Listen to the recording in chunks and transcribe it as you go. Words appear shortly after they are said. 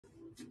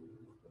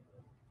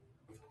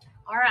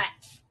All right,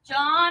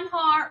 John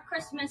Hart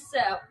Christmas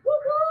sale.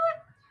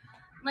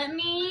 Woo-woo. Let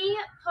me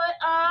put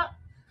up.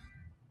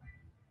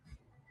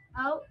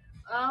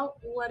 Oh,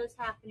 what is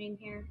happening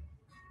here?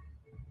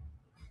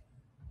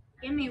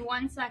 Give me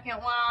 1 second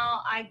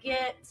while I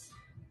get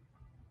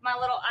my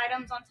little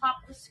items on top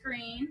of the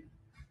screen.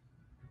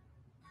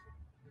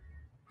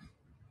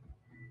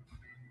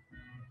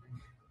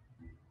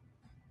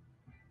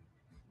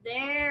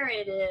 There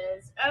it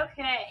is.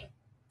 Okay.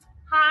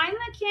 Hi,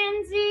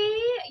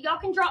 Mackenzie. Y'all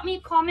can drop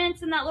me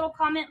comments in that little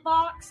comment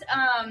box.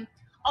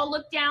 I'll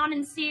look down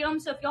and see them.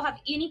 So if y'all have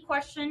any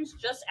questions,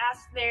 just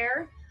ask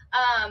there.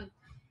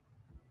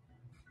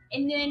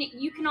 And then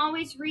you can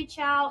always reach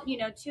out,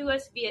 to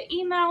us via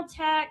email,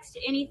 text,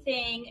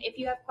 anything if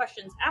you have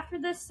questions after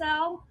this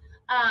sale.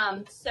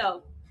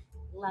 So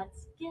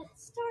let's get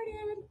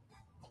started.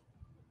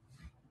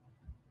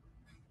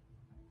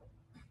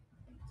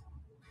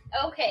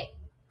 Okay,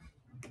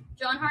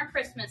 John Hart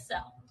Christmas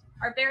sale.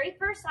 Our very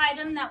first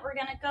item that we're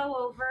gonna go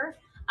over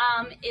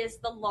is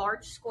the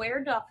large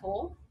square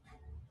duffel.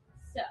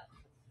 So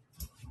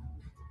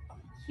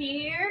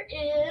here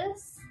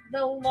is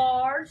the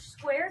large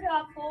square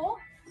duffel.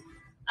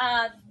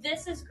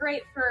 This is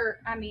great for,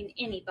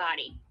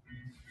 anybody.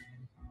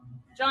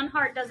 John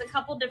Hart does a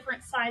couple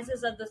different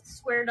sizes of the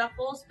square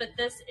duffels, but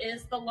this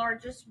is the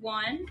largest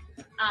one.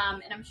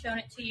 And I'm showing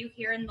it to you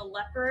here in the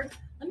leopard.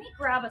 Let me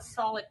grab a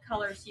solid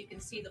color so you can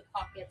see the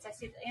pockets. I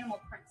see the animal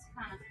print's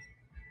kind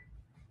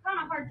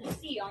of hard to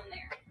see on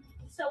there.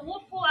 So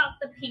we'll pull out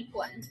the pink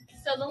one.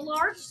 So the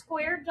large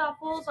square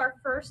duffels, our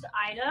first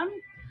item.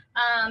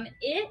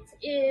 It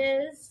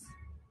is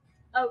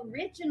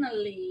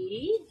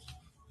originally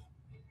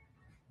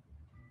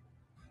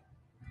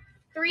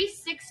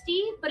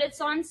 $360, but it's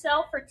on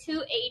sale for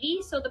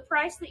 $280. So the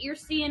price that you're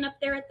seeing up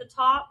there at the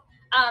top,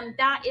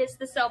 that is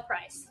the sale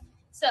price.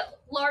 So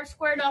large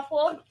square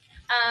duffel.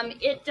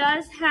 It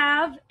does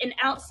have an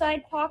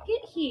outside pocket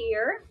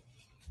here,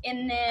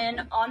 and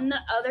then on the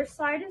other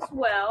side as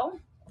well.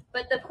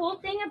 But the cool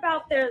thing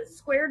about the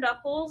square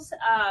duffels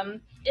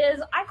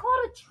is I call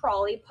it a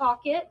trolley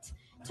pocket,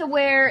 to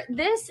where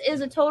this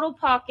is a total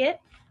pocket,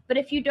 but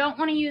if you don't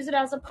want to use it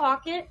as a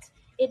pocket,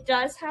 it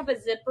does have a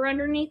zipper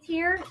underneath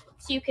here,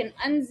 so you can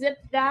unzip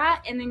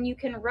that, and then you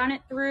can run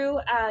it through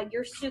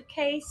your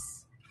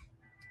suitcase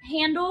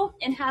handle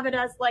and have it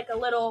as like a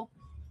little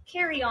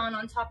carry-on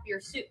on top of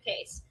your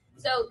suitcase.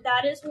 So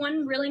that is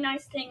one really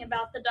nice thing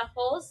about the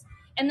duffels.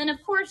 And then,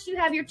 of course, you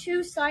have your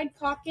two side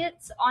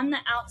pockets on the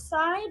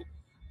outside.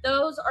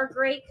 Those are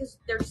great because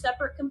they're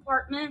separate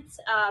compartments.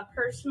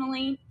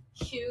 Personally,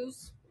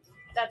 shoes,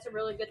 that's a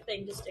really good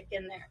thing to stick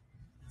in there.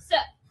 So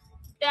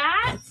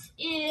that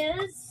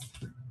is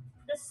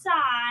the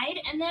side.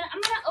 And then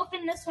I'm going to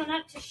open this one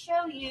up to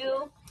show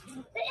you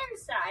the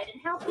inside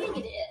and how big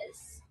it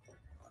is.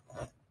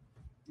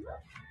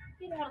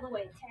 Get out of the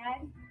way,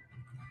 Tag.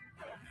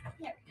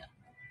 There we go.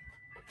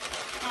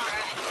 All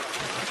right.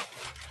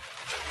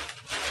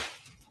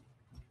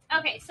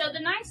 Okay, so the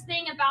nice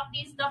thing about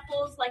these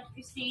duffels, like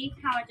you see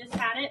how I just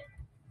had it,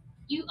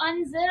 you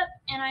unzip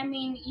and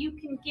you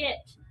can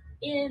get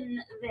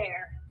in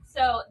there.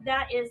 So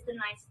that is the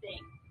nice thing.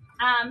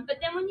 But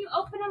then when you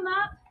open them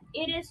up,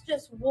 it is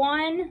just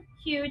one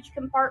huge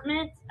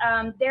compartment.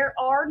 There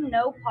are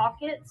no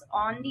pockets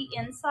on the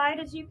inside,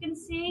 as you can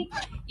see.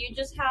 You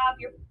just have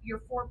your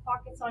four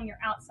pockets on your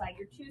outside,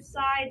 your two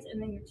sides,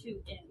 and then your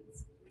two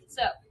ends.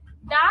 So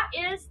that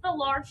is the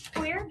large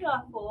square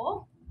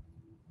duffel.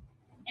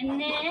 And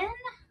then,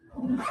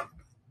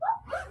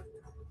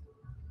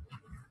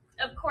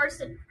 of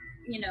course,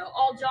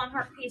 all John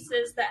Hart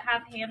pieces that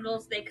have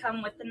handles, they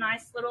come with a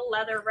nice little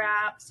leather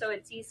wrap, so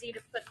it's easy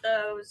to put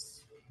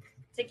those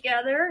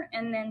together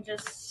and then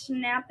just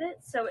snap it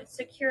so it's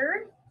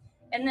secured.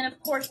 And then, of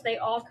course, they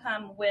all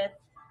come with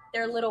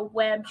their little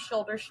web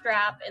shoulder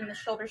strap, and the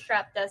shoulder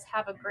strap does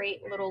have a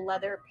great little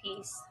leather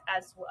piece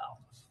as well.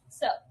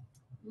 So,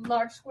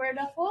 large square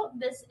duffel.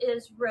 This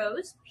is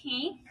rose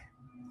pink.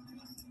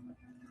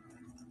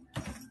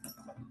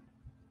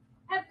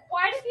 Have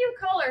quite a few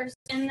colors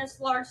in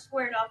this large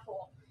square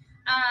duffel.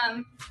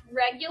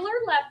 Regular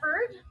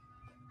leopard,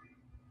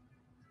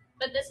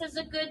 but this is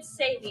a good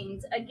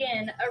savings.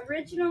 Again,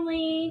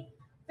 originally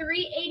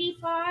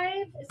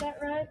 $385. Is that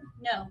right?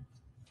 No.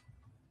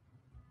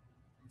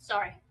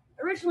 Sorry.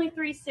 Originally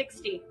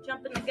 $360.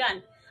 Jumping the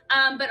gun.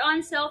 But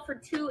on sale for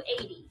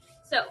 $280.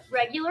 So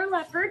regular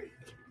leopard.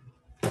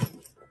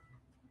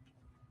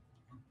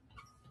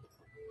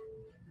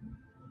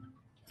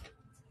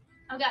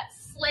 I've got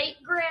slate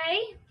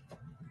gray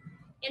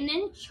and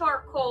then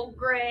charcoal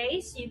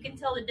gray, so you can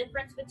tell the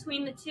difference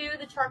between the two.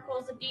 The charcoal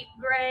is a deep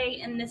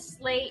gray and the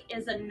slate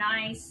is a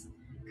nice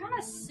kind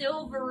of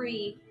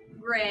silvery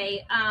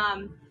gray.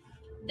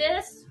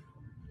 This,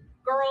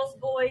 girls,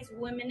 boys,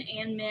 women,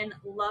 and men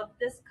love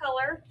this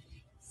color,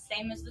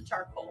 same as the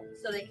charcoal,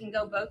 so they can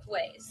go both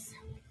ways.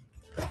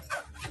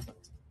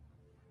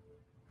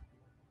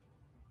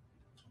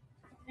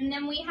 And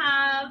then we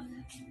have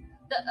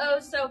the oh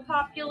so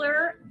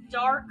popular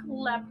dark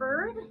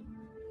leopard.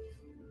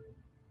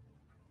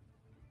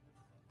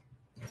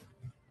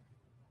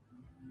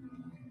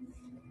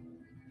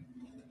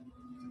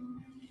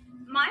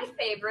 my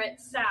favorite,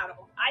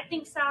 saddle. I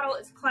think saddle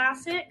is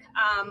classic.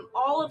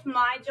 All of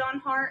my John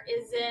Hart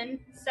is in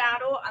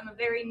saddle. I'm a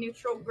very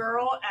neutral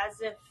girl,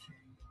 as if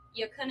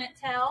you couldn't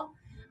tell.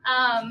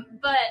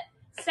 But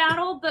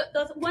saddle,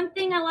 the one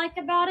thing I like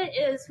about it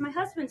is my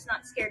husband's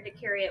not scared to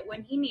carry it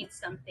when he needs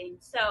something.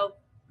 So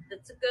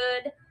that's a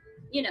good,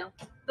 you know,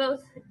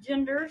 both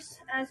genders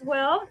as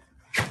well.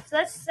 So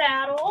that's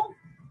saddle.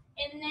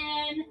 And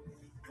then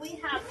we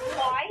have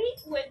white,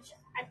 which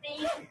I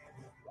think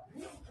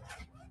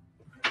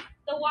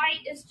the white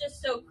is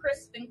just so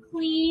crisp and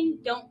clean.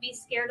 Don't be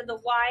scared of the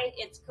white.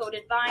 It's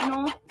coated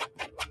vinyl,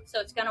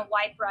 so it's gonna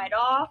wipe right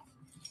off.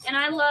 And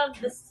I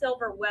love the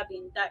silver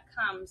webbing that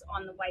comes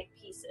on the white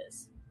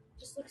pieces.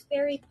 Just looks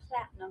very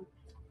platinum.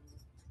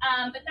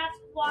 But that's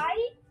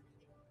white.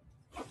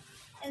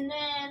 And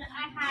then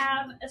I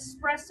have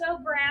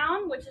espresso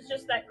brown, which is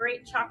just that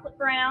great chocolate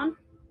brown.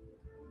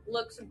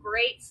 Looks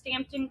great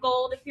stamped in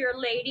gold if you're a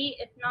lady.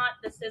 If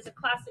not, this is a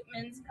classic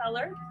men's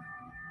color.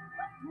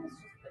 Let's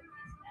just put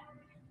these back.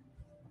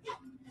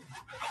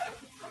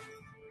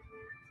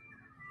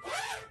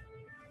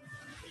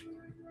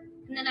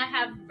 And then I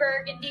have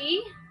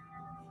burgundy.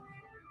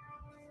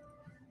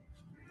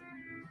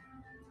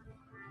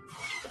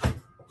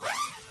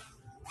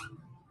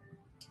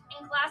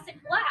 And classic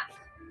black.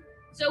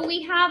 So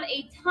we have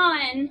a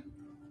ton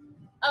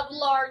of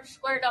large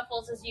square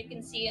duffels, as you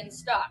can see, in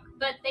stock,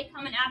 but they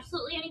come in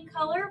absolutely any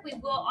color. We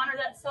will honor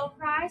that sale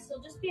price.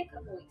 It'll just be a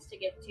couple weeks to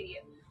get to you,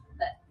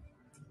 but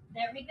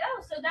there we go.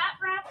 So that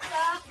wraps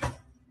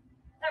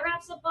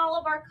up all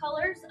of our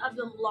colors of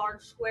the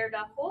large square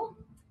duffel.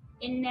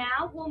 And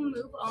now we'll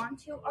move on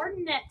to our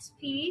next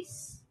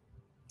piece,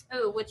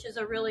 which is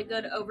a really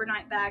good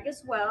overnight bag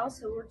as well.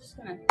 So we're just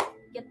gonna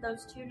get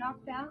those two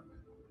knocked out.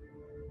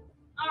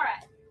 All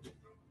right.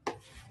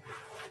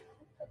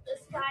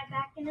 This guy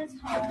back in his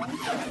home.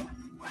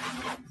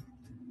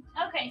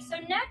 Okay, so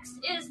next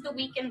is the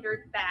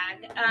Weekender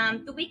bag.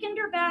 The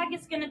Weekender bag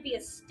is going to be a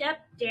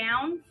step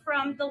down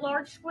from the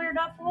large square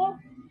duffel.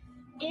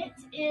 It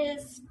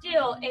is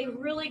still a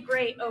really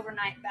great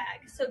overnight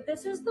bag. So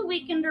this is the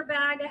Weekender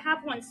bag. I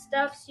have one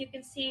stuffed so you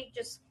can see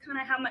just kind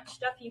of how much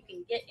stuff you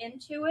can get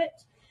into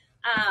it.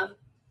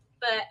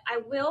 But I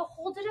will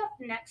hold it up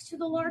next to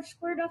the large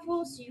square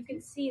duffel so you can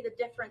see the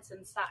difference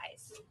in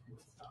size.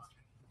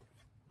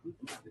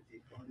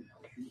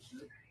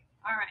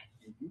 All right.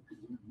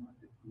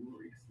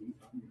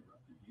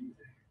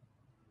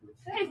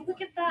 Hey,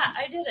 look at that.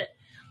 I did it.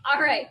 All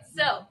right.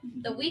 So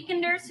the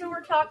Weekenders who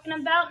we're talking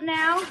about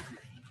now.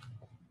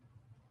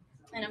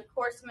 And of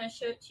course, I'm going to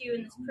show it to you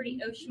in this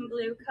pretty ocean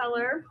blue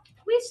color.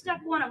 We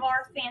stuck one of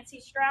our fancy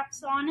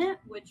straps on it,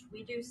 which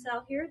we do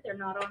sell here. They're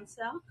not on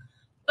sale.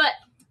 But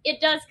it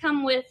does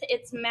come with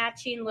its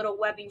matching little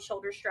webbing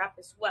shoulder strap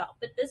as well.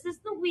 But this is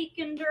the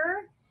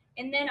Weekender.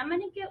 And then I'm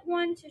going to get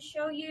one to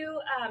show you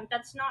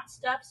that's not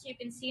stuffed so you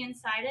can see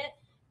inside it.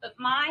 But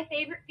my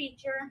favorite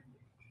feature,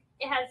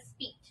 it has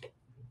feet.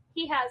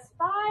 He has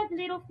 5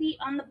 little feet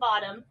on the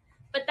bottom.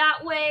 But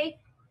that way,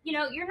 you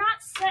know, you're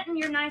not setting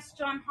your nice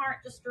John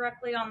Hart just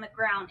directly on the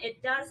ground.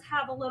 It does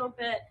have a little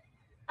bit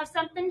of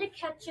something to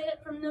catch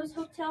it from those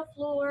hotel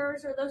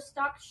floors or those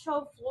stock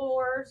show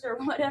floors or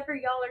whatever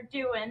y'all are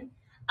doing.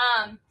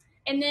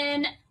 And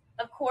then,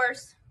 of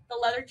course, the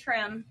leather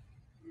trim,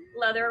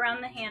 leather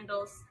around the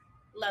handles,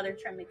 leather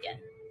trim again.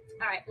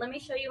 All right, let me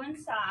show you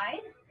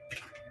inside.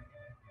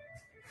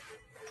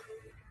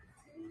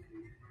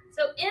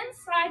 So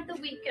inside the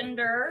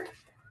Weekender,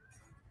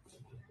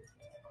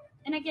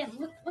 and again,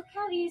 look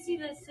how easy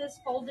this is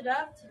folded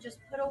up to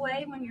just put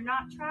away when you're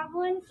not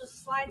traveling.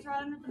 Just slides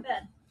right under the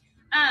bed.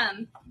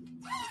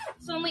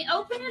 So when we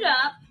open it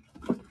up,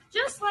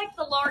 just like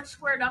the large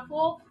square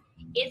duffel,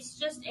 it's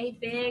just a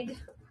big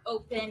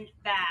open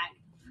bag.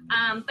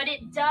 But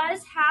it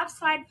does have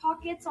side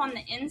pockets on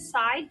the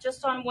inside,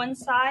 just on one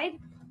side,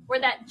 where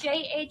that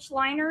JH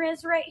liner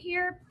is right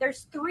here.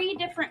 There's 3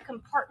 different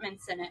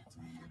compartments in it.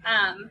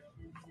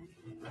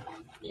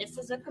 This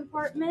is a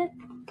compartment,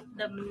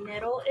 the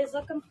middle is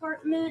a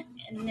compartment,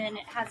 and then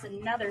it has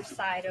another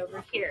side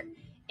over here.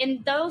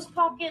 And those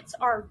pockets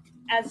are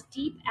as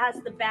deep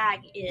as the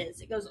bag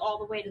is. It goes all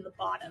the way to the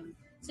bottom.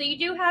 So you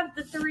do have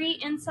the 3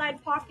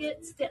 inside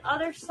pockets. The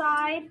other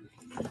side,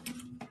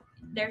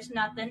 there's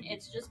nothing,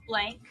 it's just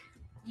blank.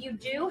 You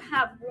do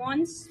have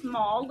one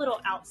small little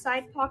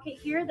outside pocket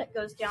here that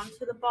goes down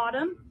to the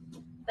bottom,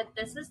 but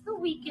this is the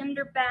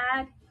Weekender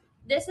bag.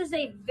 This is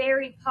a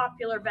very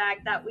popular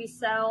bag that we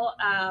sell.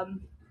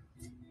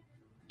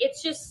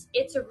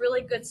 It's a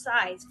really good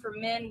size for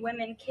men,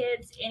 women,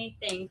 kids,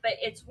 anything, but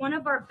it's one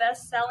of our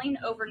best selling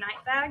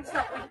overnight bags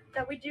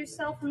that we do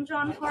sell from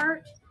John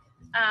Hart.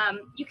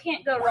 You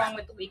can't go wrong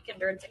with the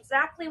Weekender. It's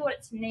exactly what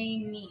its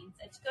name means.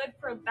 It's good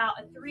for about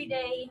a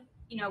 3-day,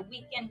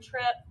 weekend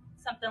trip,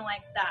 something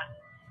like that.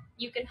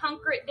 You can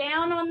hunker it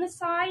down on the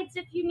sides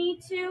if you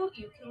need to.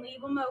 You can leave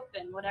them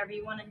open, whatever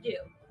you want to do.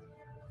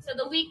 So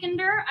the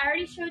Weekender, I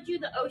already showed you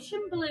the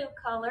ocean blue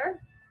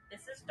color.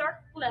 This is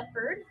dark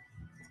leopard.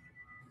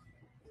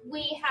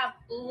 We have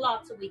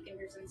lots of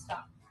Weekenders in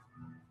stock.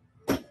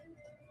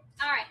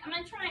 All right, I'm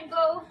gonna try and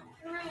go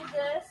through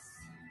this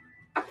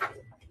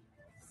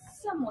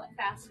somewhat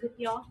fast with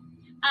y'all.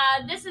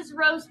 This is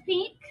rose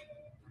pink,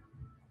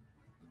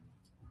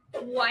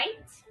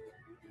 white,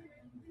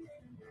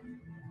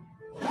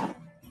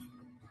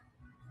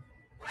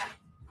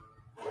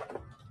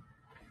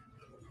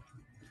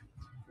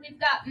 we've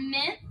got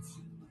mint,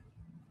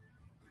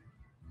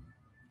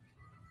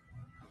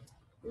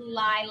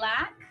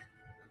 lilac,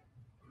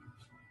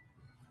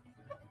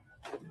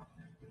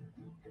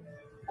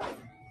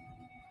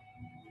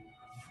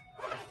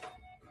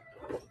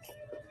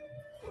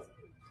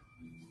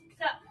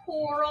 got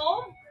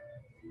coral,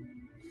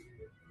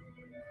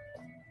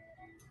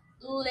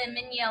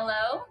 lemon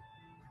yellow,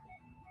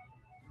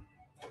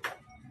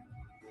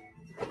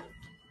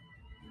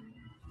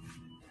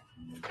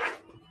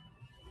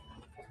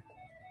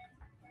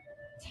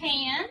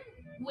 tan,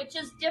 which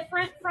is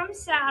different from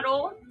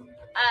saddle.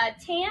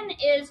 Tan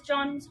is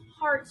John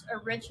Hart's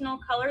original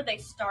color they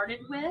started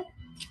with.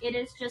 It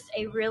is just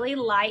a really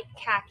light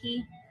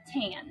khaki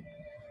tan.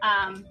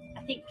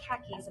 I think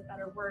khaki is a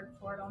better word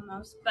for it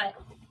almost, but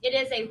it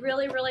is a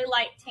really, really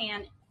light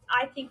tan.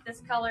 I think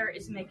this color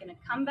is making a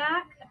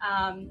comeback.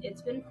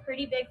 It's been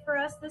pretty big for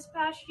us this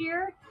past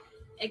year.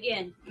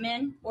 Again,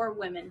 men or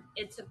women,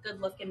 it's a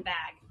good looking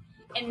bag.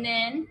 And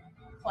then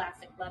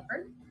classic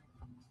leopard.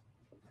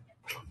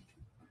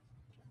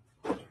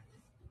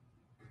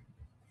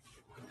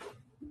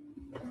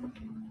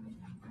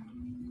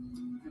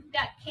 We've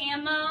got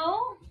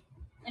camo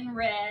and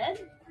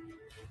red.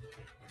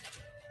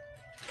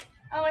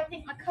 Oh, I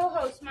think my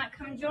co-host might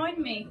come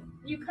join me.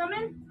 You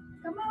coming?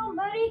 Come on,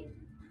 buddy.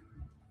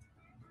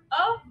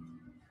 Oh,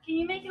 can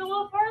you make it a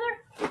little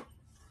farther so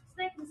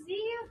they can see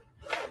you?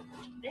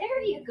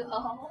 There you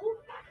go.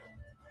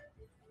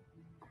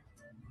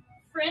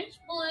 French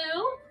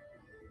blue.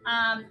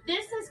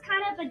 This is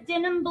kind of a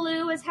denim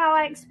blue is how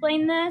I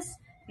explain this.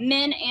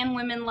 Men and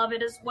women love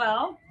it as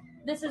well.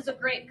 This is a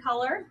great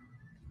color.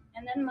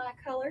 And then my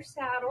color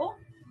saddle.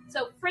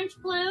 So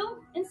French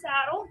blue and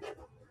saddle.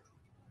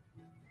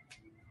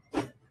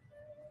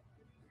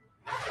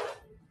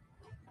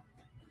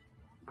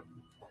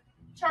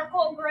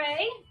 Charcoal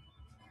gray.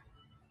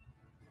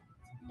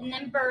 And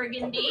then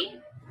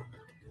burgundy.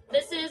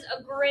 This is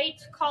a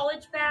great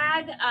college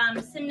bag,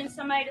 sending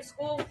somebody to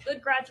school,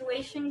 good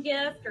graduation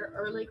gift or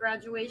early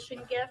graduation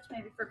gift,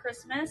 maybe for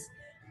Christmas.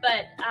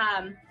 But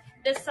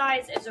this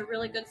size is a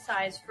really good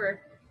size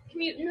for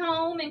commuting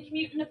home and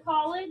commuting to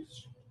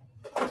college.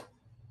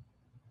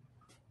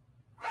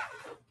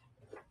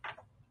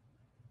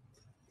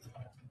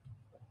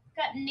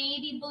 Got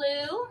navy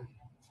blue,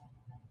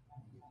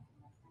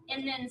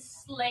 and then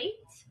slate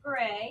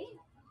gray.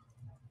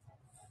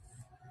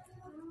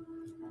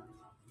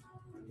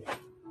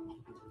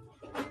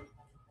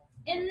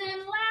 And then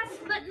last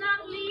but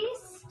not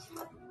least,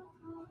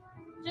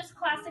 just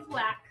classic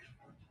black.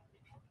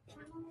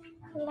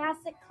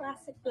 Classic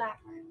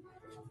black.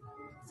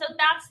 So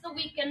that's the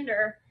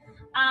Weekender.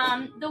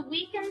 The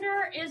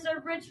Weekender is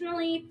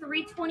originally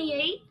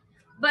 $328,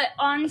 but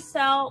on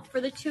sale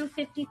for the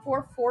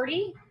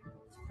 $254.40.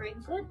 Pretty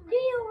good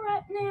deal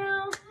right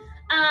now.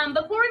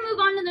 Before we move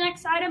on to the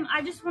next item,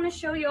 I just want to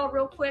show you all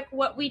real quick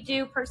what we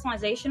do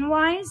personalization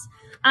wise.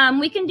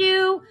 We can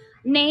do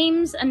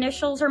names,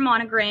 initials, or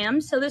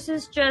monograms. So this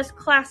is just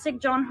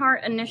classic John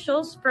Hart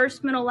initials,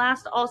 first, middle,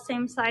 last, all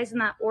same size in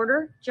that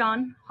order,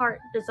 John Hart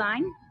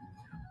design.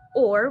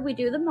 Or we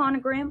do the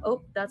monogram.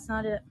 Oh, that's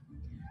not it.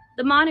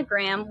 The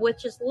monogram,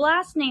 which is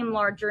last name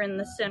larger in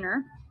the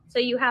center. So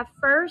you have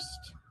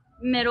first,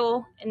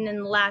 middle, and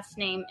then last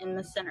name in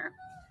the center.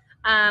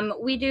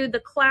 We do the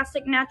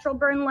classic natural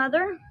burn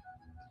leather.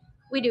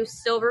 We do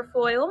silver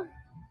foil,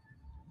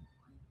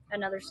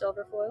 another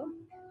silver foil,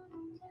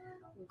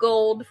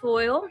 gold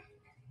foil,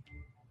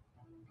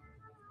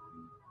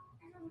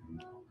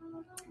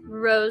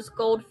 rose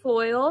gold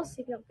foil.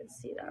 See if y'all can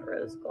see that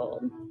rose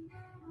gold.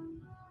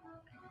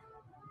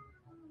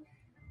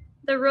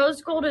 The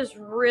rose gold is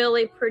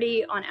really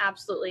pretty on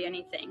absolutely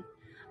anything.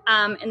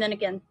 And then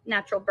again,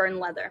 natural burn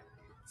leather.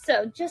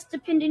 So just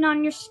depending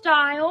on your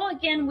style,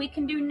 again, we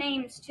can do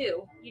names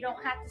too. You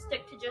don't have to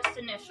stick to just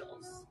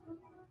initials.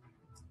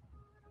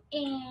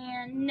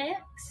 And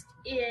next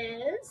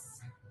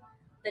is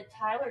the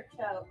Tyler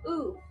Toe.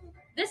 Ooh,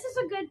 this is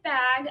a good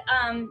bag.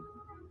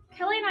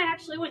 Kelly and I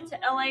actually went to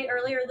LA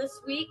earlier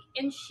this week,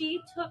 and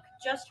she took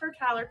just her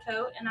Tyler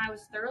tote, and I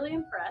was thoroughly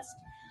impressed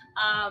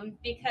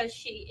because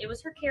it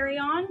was her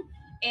carry-on,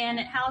 and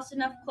it housed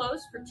enough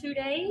clothes for 2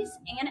 days,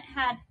 and it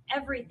had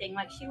everything.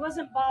 Like, she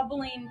wasn't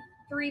bobbling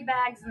 3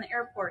 bags in the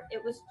airport.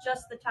 It was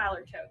just the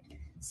Tyler tote.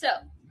 So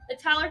the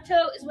Tyler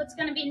tote is what's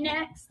going to be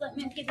next. Let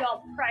me give you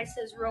all the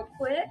prices real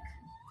quick.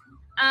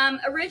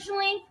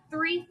 Originally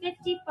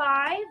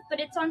 $355, but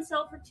it's on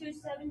sale for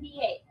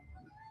 $278.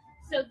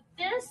 So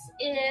this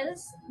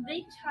is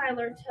the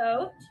Tyler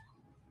tote.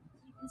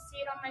 You can see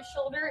it on my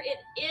shoulder. It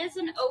is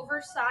an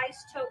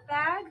oversized tote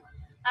bag.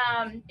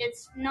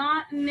 It's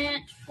not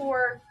meant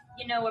for,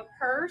 a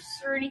purse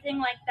or anything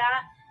like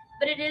that.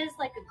 but it is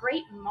like a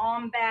great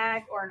mom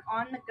bag or an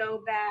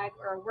on-the-go bag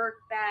or a work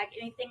bag,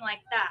 anything like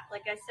that.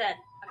 Like I said,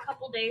 a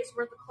couple days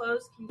worth of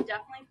clothes can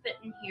definitely fit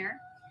in here.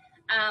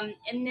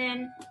 And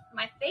then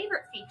my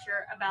favorite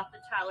feature about the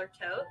Tyler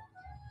tote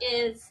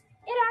is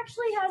it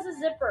actually has a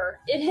zipper.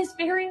 It is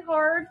very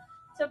hard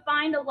to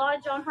find a lot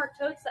of John Hart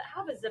totes that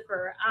have a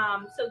zipper.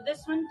 So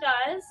this one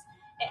does.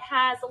 It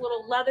has a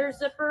little leather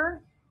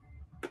zipper.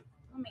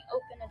 Let me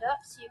open it up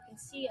so you can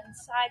see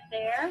inside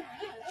there.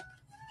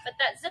 But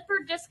that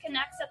zipper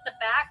disconnects at the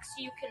back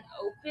so you can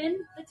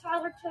open the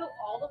Tyler tote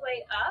all the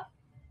way up.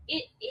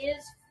 It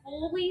is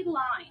fully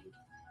lined.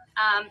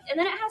 And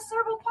then it has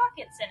several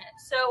pockets in it.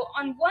 So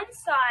on one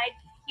side,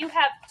 you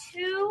have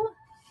two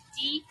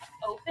deep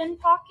open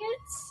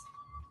pockets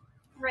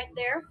right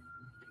there.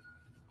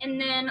 And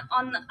then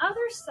on the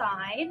other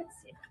side, let's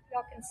see if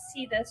y'all can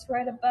see this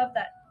right above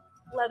that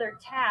leather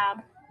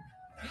tab,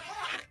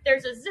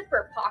 there's a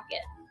zipper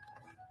pocket.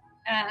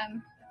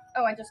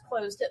 Oh, I just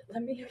closed it.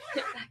 Let me get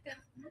it back up.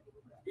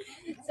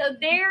 So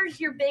there's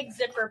your big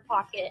zipper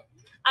pocket.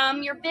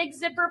 Your big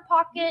zipper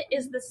pocket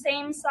is the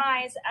same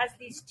size as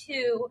these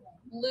two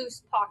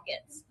loose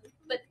pockets.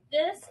 But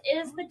this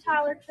is the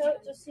Tyler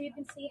tote, just so you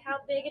can see how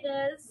big it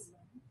is.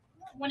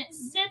 When it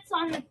sits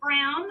on the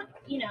ground,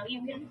 you know,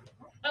 you can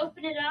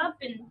open it up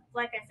and,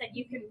 like I said,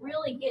 you can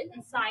really get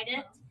inside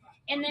it.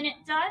 And then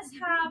it does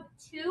have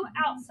two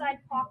outside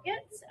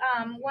pockets,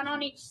 one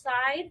on each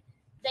side.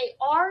 They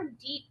are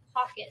deep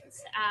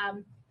pockets.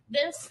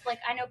 This, like,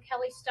 I know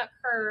Kelly stuck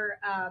her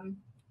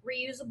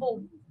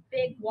reusable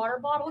big water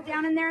bottle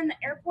down in there in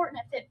the airport, and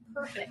it fit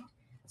perfect.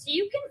 So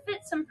you can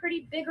fit some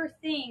pretty bigger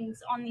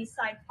things on these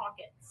side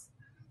pockets.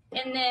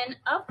 And then,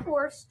 of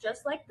course,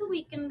 just like the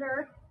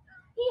Weekender,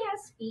 he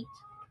has feet.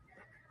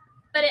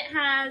 But it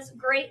has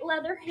great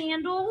leather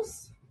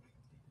handles.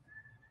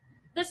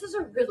 This is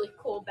a really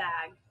cool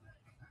bag.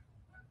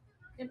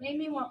 It made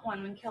me want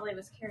one when Kelly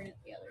was carrying it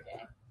the other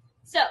day.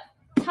 So,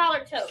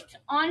 Tyler tote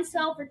on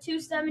sale for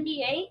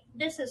 $278.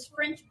 This is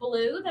French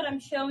blue that I'm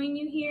showing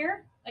you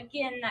here.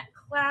 Again, that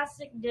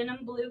classic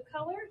denim blue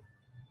color.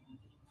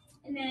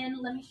 And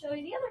then let me show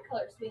you the other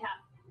colors we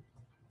have.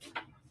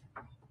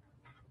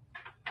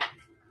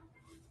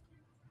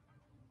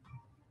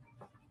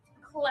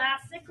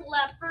 Classic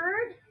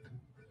leopard.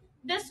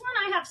 This one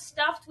I have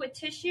stuffed with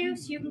tissue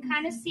so you can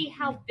kind of see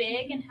how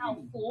big and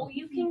how full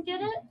you can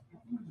get it.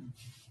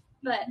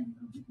 But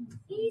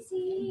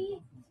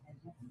easy.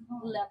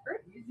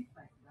 Leopard.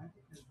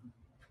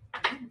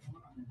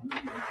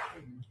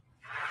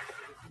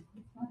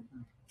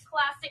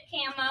 Classic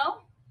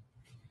camo.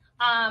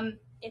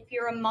 If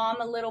you're a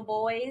mom of little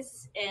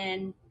boys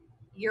and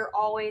you're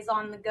always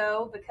on the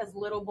go because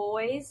little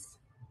boys,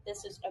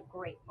 this is a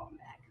great phone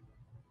bag.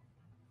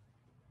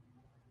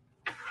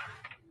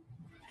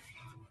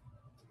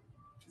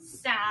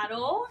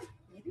 Saddle.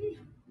 Maybe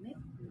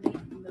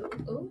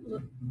oh,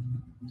 look.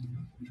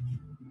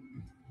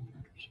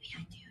 Maybe I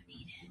do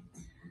need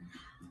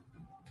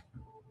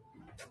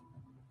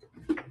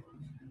it.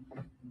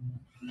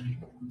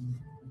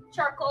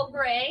 Charcoal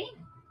gray.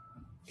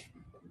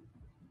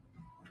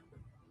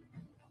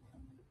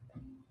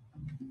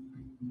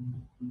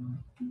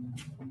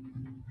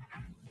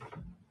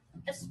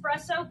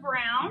 Espresso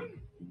brown.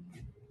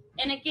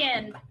 And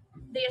again,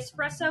 the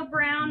espresso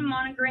brown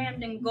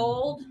monogrammed in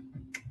gold,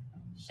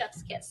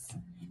 chef's kiss.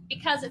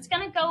 Because it's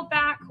going to go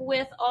back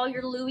with all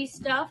your Louis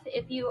stuff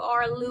if you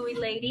are a Louis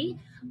lady.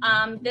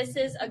 This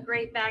is a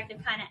great bag to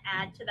kind of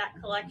add to that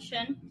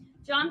collection.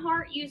 John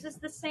Hart uses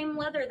the same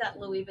leather that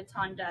Louis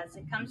Vuitton does.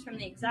 It comes from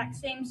the exact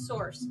same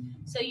source.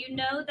 So you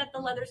know that the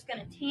leather's going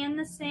to tan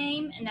the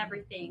same and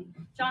everything.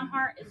 John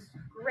Hart is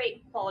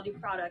great quality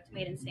product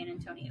made in San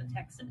Antonio,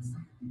 Texas.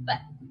 But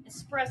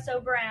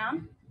espresso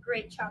brown,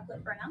 great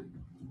chocolate brown.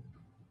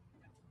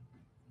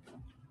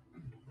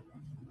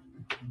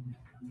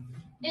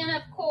 And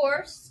of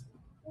course,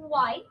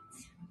 white.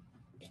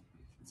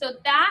 So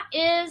that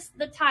is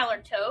the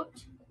Tyler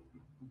tote.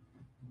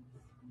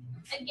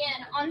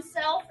 Again, on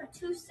sale for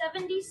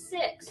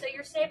 $276, so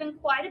you're saving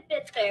quite a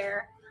bit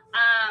there.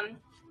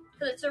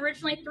 Because it's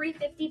originally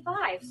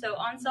 $355, so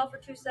on sale for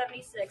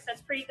 $276.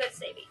 That's pretty good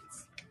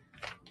savings.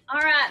 All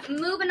right,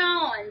 moving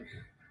on.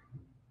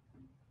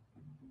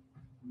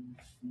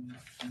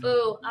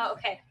 Ooh, oh,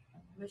 okay.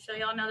 I'm gonna show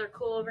y'all another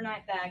cool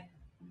overnight bag.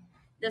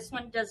 This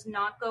one does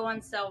not go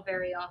on sale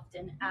very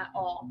often at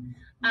all.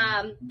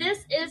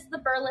 This is the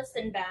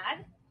Burleson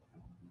bag.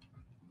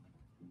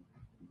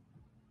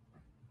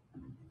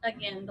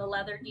 Again, the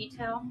leather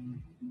detail.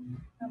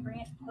 I'll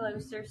bring it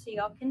closer so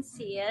y'all can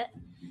see it.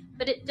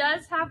 But it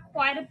does have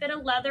quite a bit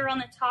of leather on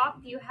the top.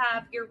 You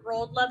have your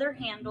rolled leather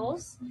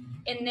handles,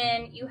 and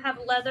then you have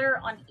leather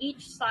on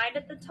each side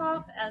at the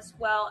top, as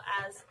well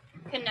as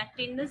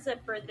connecting the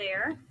zipper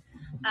there.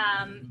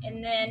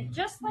 And then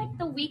just like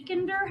the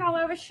Weekender, how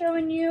I was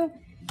showing you,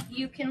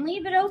 you can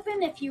leave it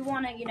open if you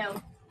want to, you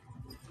know,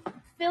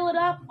 fill it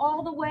up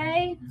all the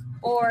way,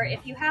 or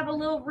if you have a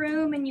little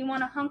room and you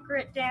want to hunker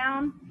it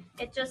down.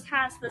 It just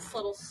has this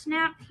little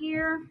snap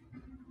here.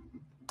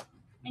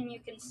 and you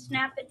can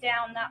snap it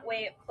down. That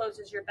way it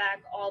closes your bag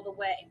all the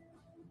way.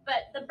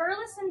 But the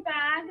Burleson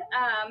bag,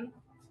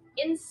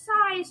 in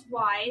size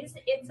wise,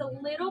 it's a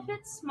little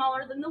bit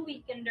smaller than the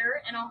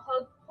Weekender, and I'll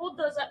hold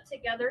those up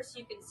together so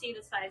you can see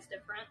the size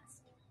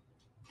difference.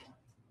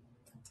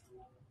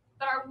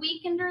 But our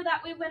Weekender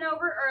that we went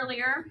over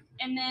earlier,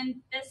 and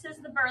then this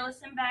is the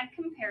Burleson bag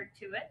compared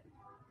to it.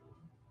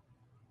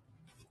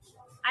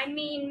 I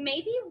mean,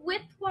 maybe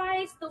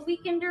width-wise, the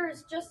Weekender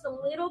is just a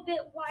little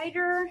bit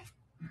wider,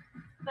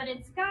 but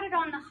it's got it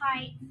on the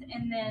height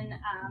and then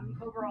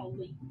overall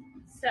length.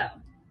 So,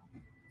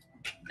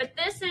 but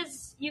this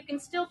is, you can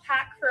still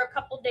pack for a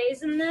couple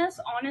days in this.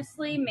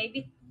 Honestly,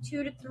 maybe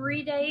 2 to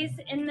 3 days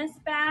in this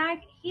bag.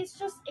 He's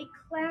just a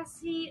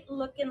classy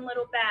looking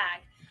little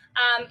bag.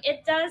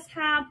 It does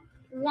have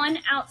one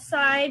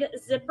outside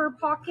zipper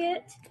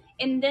pocket.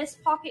 In this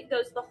pocket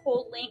goes the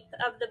whole length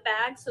of the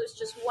bag, so it's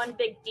just one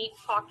big deep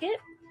pocket.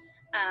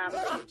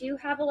 You do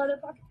have a leather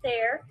pocket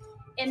there.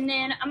 And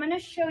then I'm going to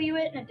show you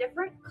it in a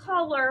different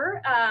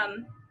color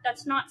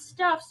that's not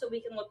stuffed so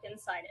we can look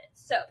inside it.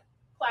 So,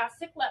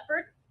 classic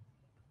leopard.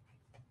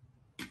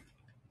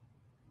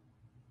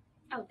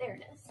 Oh, there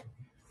it is.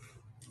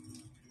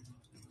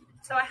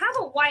 So I have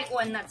a white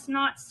one that's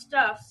not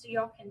stuffed so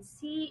y'all can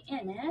see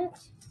in it.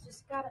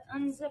 Just got to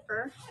unzip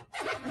her.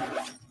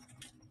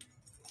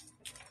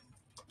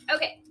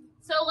 Okay,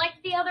 so like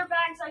the other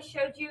bags I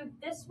showed you,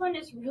 this one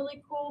is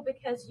really cool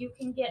because you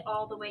can get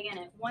all the way in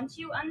it. Once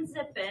you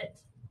unzip it,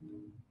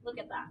 look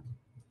at that.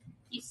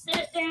 You sit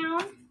it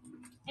down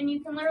and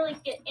you can literally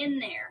get in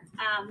there.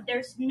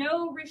 There's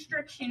no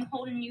restriction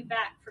holding you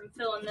back from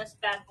filling this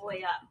bad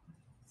boy up.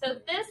 So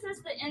this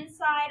is the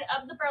inside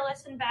of the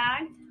Burleson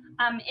bag.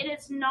 It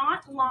is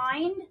not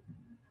lined,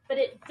 but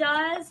it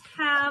does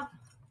have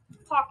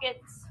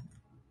pocket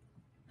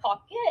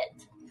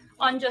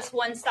on just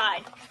one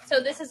side. So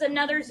this is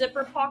another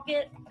zipper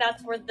pocket.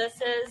 That's where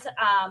this is.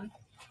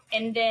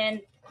 And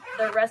then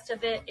the rest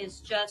of it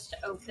is just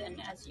open,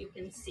 as you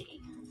can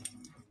see.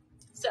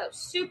 So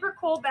super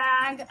cool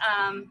bag.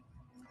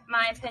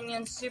 My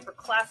opinion, super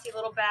classy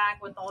little bag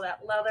with all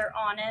that leather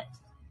on it.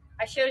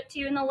 I showed it to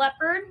you in the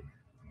leopard.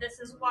 This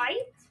is white.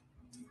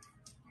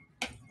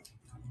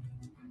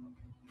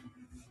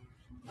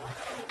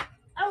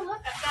 Oh,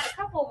 look, I've got a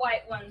couple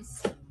white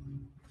ones.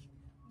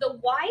 The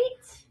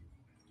white,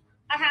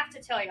 I have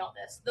to tell you all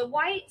this. The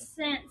white,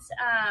 since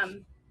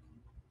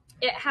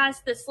it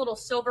has this little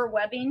silver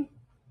webbing,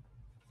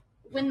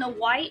 when the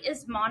white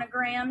is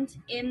monogrammed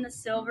in the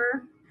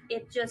silver,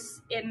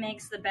 it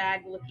makes the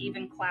bag look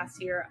even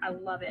classier. I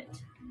love it.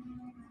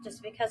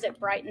 Just because it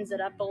brightens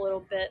it up a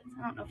little bit.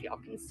 I don't know if y'all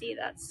can see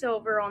that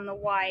silver on the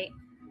white,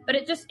 but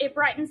it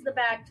brightens the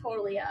bag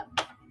totally up.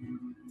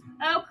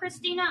 Oh,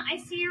 Christina, I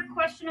see your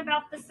question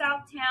about the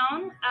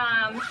Southtown.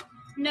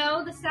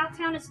 No, the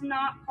Southtown is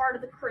not part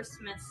of the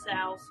Christmas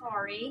sale,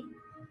 sorry.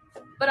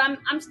 But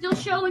I'm still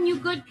showing you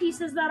good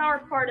pieces that are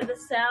part of the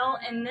sale,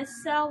 and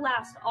this sale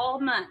lasts all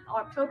month,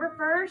 October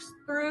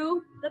 1st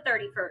through the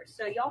 31st.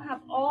 So y'all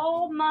have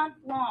all month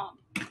long.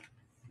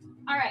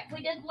 All right,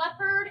 we did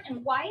leopard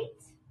and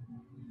white.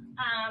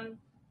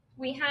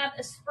 We have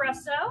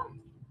espresso.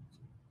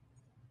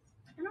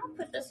 And I'll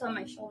put this on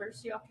my shoulder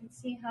so y'all can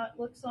see how it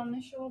looks on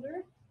the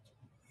shoulder.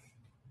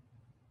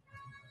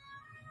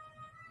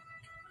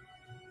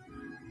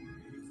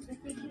 I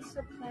think he's so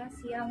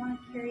classy. I want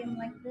to carry him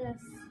like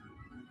this.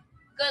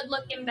 Good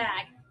looking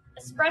bag.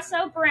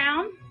 Espresso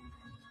brown.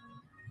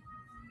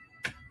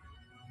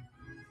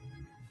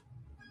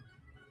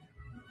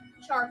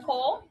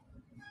 Charcoal.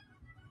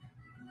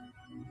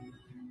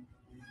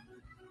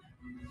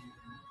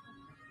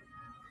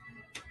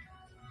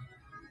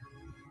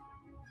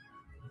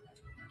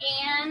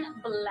 And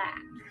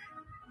black.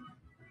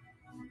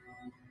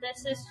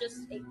 This is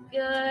just a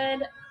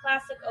good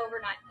classic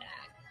overnight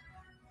bag.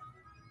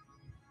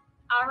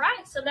 All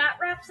right, so that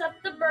wraps up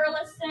the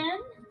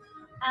Burleson.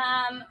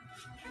 I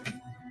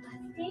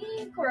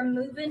think we're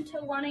moving to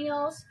one of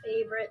y'all's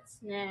favorites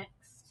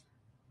next.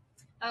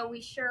 Oh,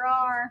 we sure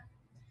are.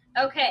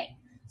 Okay,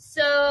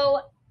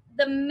 so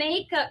the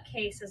makeup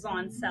case is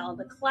on sale.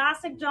 The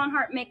classic John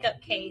Hart makeup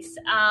case.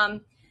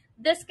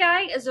 This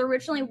guy is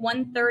originally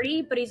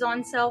 $130, but he's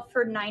on sale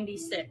for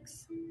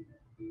 $96.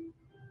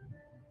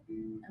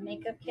 A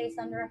makeup case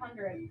under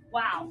 $100.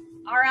 Wow.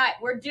 All right,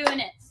 we're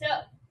doing it. So,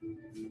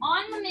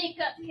 on the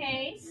makeup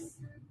case,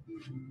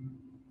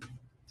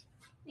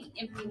 let me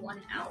empty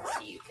one out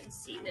so you can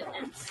see the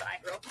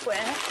inside real quick.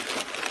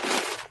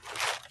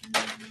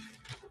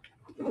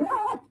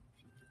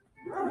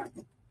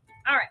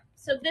 All right,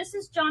 so this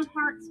is John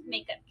Hart's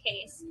makeup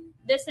case.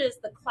 This is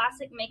the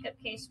classic makeup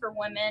case for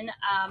women.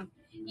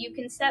 You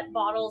can set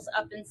bottles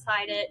up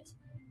inside it.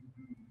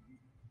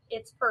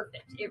 It's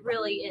perfect. It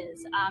really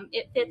is.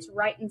 It fits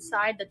right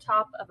inside the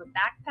top of a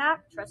backpack.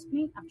 Trust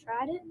me, I've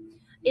tried it.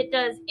 It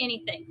does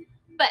anything.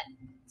 But,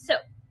 so,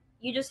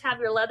 you just have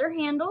your leather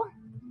handle,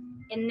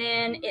 and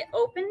then it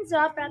opens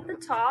up at the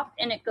top,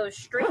 and it goes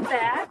straight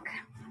back.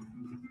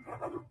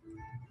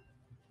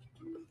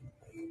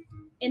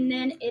 And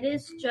then it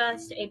is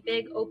just a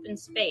big open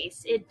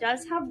space. It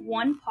does have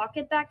one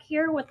pocket back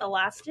here with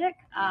elastic.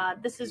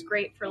 This is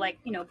great for, like,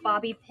 you know,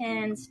 bobby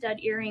pins, stud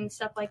earrings,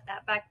 stuff like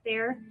that back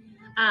there.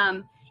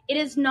 It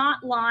is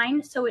not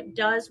lined, so it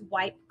does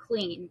wipe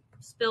clean.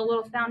 Spill a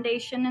little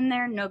foundation in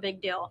there, no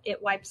big deal.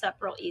 It wipes up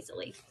real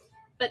easily.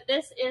 But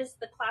this is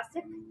the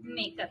classic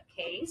makeup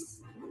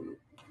case.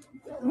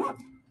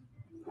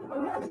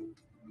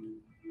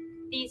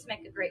 These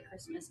make a great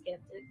Christmas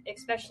gift,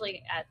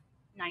 especially at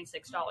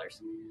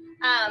 $96.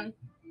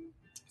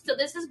 So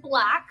this is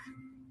black.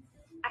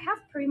 I have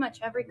pretty much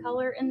every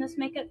color in this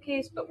makeup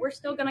case, but we're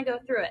still gonna go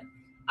through it.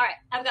 All right,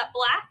 I've got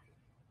black,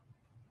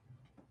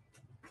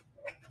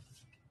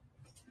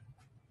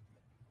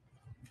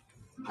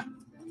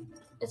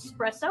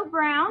 espresso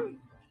brown,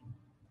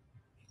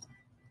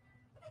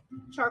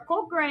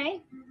 charcoal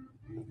gray,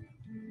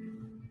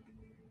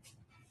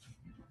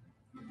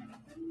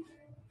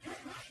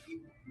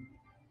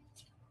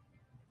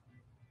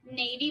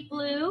 navy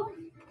blue,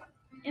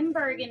 and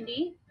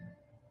burgundy.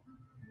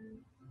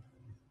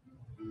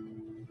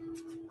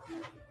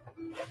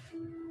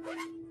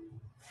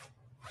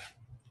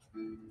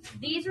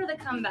 These are the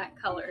comeback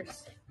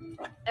colors.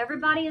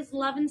 Everybody is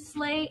loving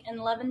slate and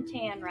loving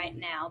tan right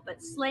now,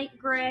 but slate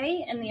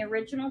gray and the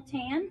original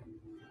tan.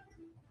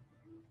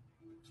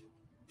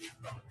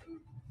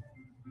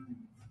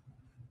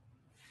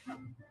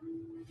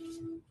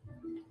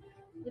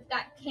 We've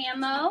got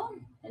camo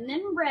and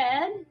then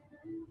red.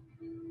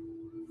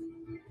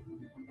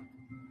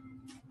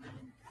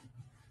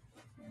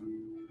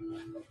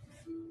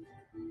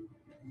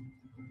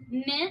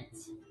 Mint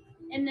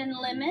and then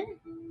lemon.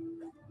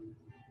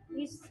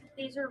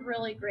 These are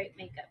really great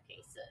makeup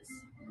cases.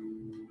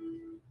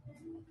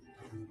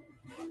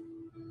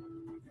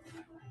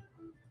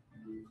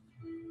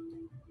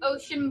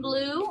 Ocean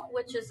blue,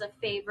 which is a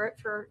favorite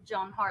for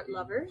John Hart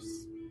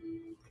lovers.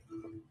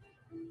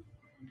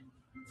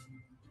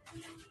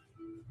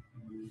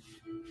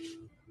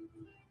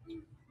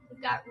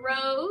 We've got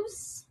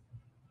rose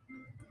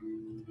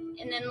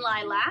and then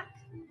lilac.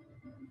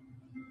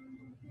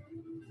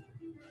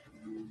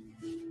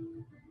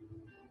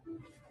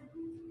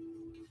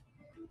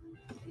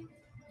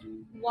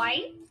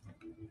 White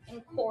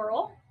and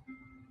coral.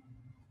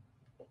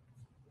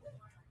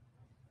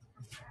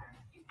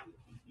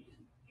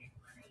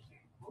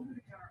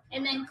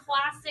 And then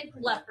classic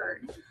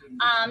leopard.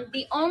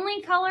 The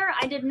only color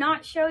I did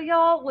not show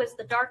y'all was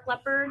the dark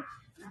leopard.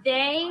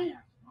 They're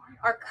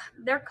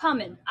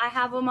coming. I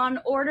have them on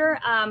order.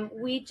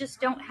 We just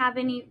don't have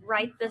any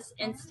right this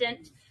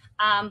instant,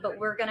 but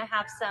we're gonna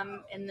have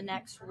some in the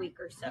next week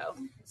or so.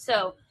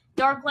 So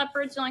dark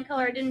leopard's the only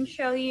color I didn't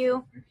show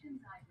you.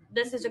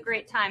 This is a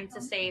great time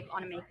to save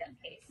on a makeup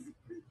case.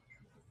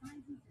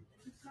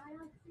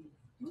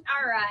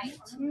 All right,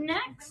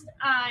 next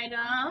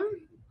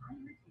item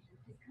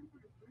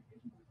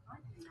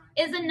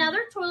is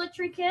another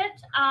toiletry kit.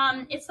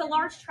 It's a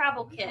large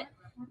travel kit.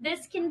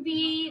 This can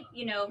be,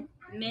 you know,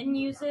 men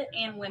use it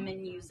and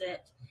women use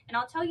it, and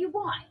I'll tell you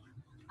why.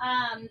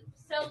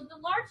 So the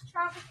large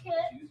travel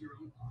kit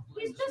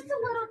is just a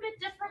little bit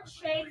different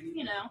shape,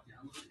 you know,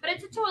 but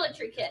it's a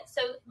toiletry kit.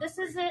 So this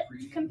is it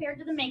compared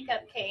to the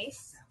makeup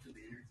case.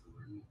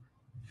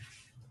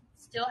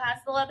 Still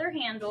has the leather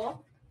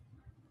handle.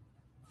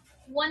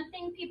 One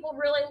thing people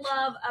really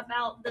love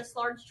about this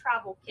large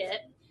travel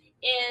kit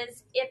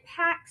is it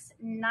packs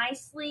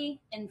nicely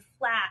and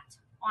flat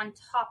on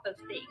top of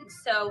things.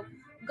 So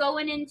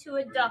going into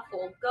a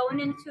duffel, going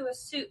into a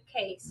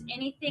suitcase,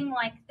 anything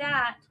like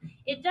that,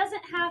 it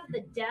doesn't have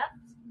the depth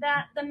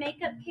that the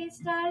makeup case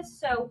does,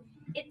 so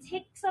it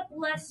takes up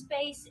less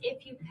space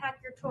if you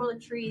pack your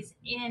toiletries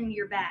in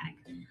your bag.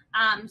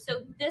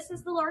 So this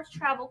is the large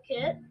travel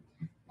kit.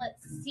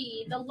 Let's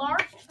see, the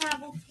large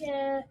travel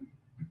kit,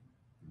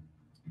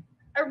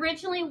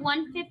 originally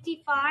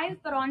 $155,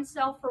 but on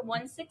sale for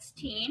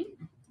 $116.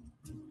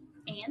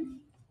 And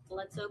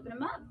let's open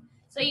them up.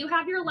 So you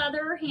have your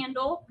leather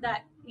handle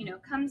that, you know,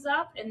 comes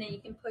up, and then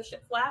you can push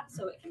it flat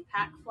so it can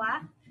pack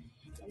flat.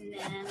 And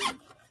then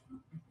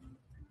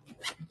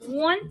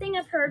one thing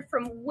I've heard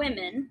from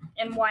women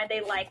and why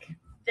they like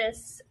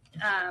this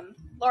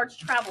large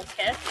travel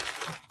kit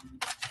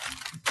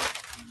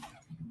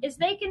is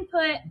they can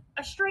put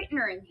a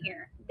straightener in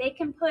here. They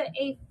can put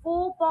a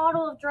full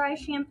bottle of dry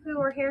shampoo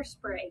or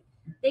hairspray.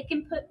 They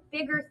can put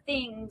bigger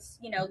things,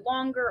 you know,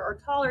 longer or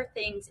taller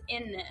things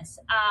in this.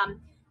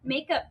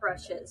 Makeup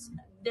brushes.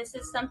 This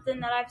is something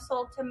that I've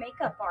sold to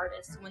makeup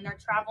artists when they're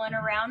traveling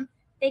around.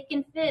 They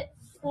can fit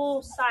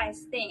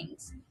full-size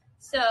things.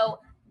 So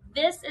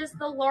this is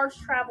the large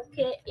travel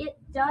kit. It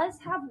does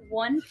have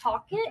one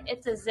pocket.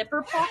 It's a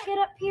zipper pocket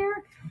up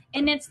here,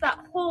 and it's that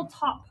whole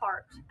top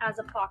part as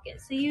a pocket.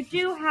 So you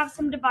do have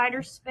some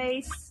divider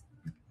space,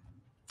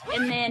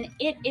 and then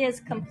it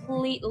is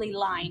completely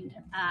lined.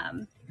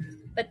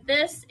 But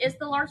this is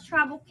the large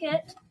travel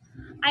kit.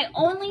 I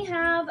only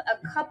have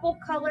a couple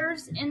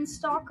colors in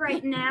stock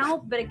right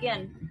now, but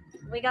again,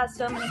 we got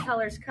so many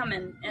colors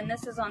coming, and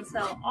this is on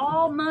sale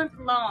all month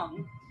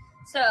long.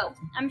 So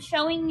I'm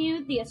showing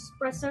you the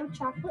espresso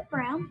chocolate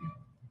brown.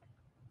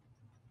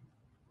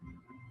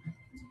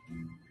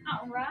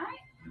 All right.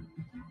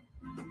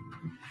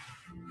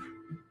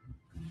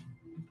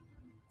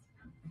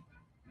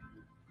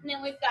 And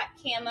then we've got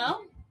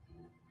camo.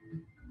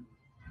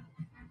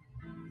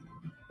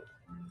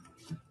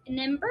 And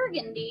then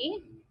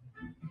burgundy.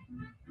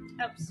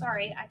 Oh,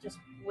 sorry, I just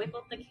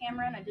wiggled the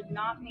camera and I did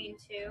not mean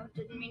to.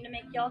 Didn't mean to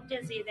make y'all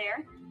dizzy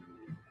there.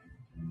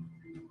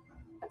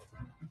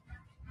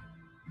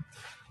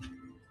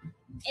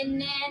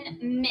 And then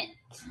mint.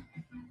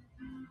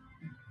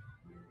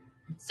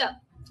 So,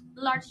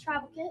 large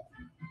travel kit.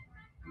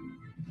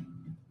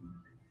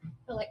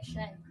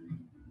 Collection.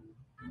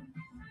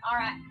 All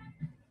right.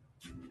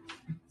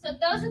 So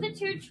those are the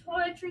two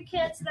toiletry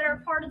kits that are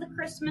part of the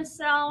Christmas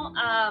sale.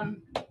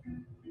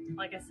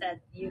 Like I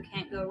said, you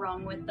can't go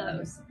wrong with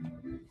those.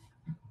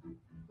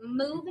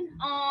 Moving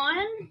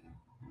on.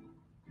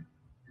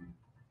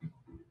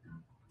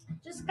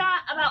 Just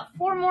got about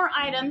 4 more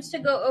items to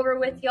go over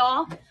with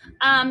y'all.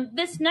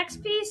 This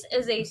next piece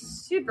is a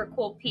super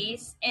cool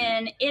piece,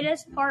 and it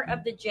is part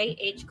of the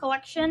JH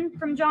collection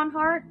from John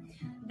Hart.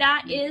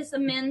 That is a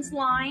men's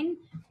line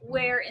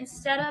where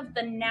instead of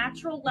the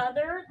natural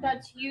leather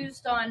that's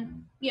used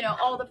on, you know,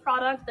 all the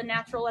product, the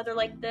natural leather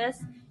like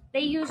this,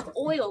 they used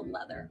oiled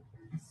leather.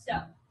 So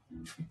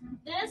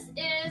this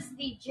is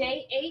the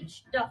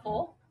JH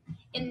duffel,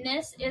 and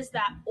this is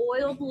that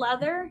oiled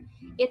leather.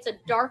 It's a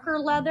darker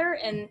leather,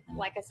 and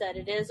like I said,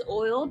 it is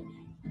oiled.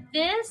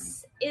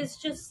 This is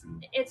just,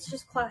 it's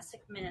just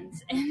classic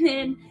men's. And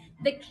then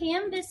the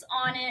canvas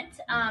on it,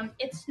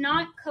 it's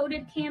not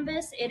coated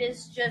canvas. It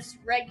is just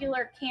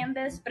regular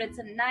canvas, but it's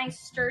a nice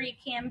sturdy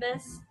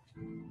canvas.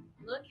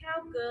 Look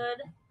how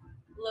good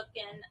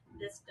looking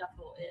this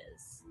duffel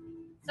is.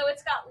 So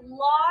it's got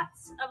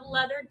lots of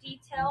leather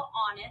detail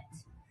on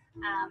it.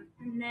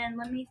 And then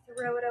let me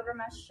throw it over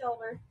my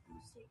shoulder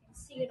so you can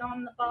see it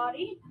on the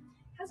body.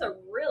 It has a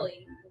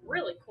really,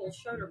 really cool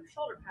shoulder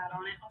pad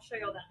on it. I'll show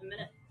you all that in a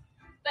minute.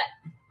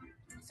 But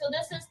so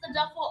this is the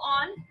duffel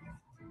on.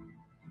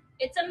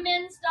 It's a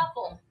men's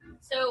duffel.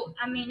 So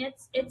I mean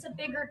it's a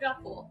bigger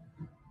duffel.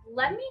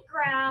 Let me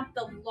grab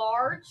the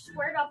large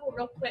square duffel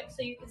real quick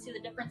so you can see the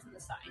difference in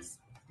the size.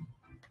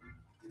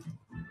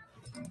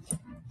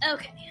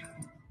 Okay.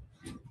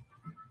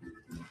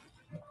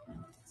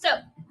 So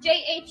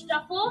JH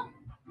duffel,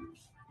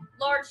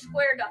 large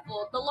square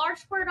duffel. The large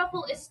square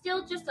duffel is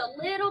still just a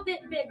little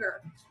bit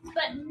bigger,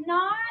 but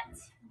not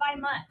by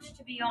much,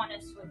 to be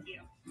honest with you.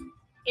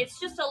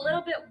 It's just a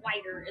little bit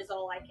wider is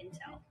all I can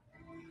tell.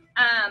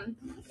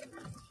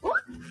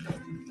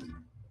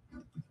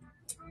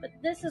 But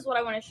this is what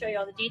I want to show you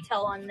all the detail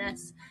on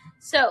this.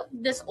 So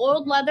this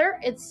oiled leather,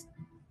 it's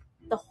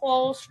the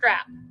whole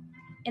strap.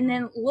 And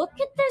then look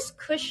at this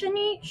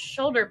cushiony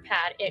shoulder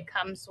pad it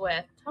comes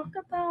with. Talk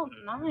about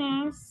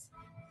nice.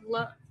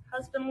 Look,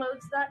 husband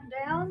loads that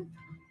down.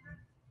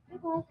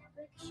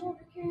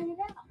 Shoulder carrying it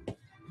out.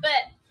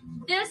 But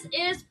this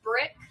is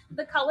brick,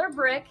 the color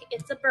brick.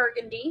 It's a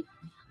burgundy.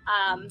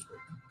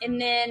 And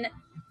then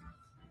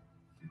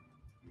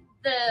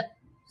the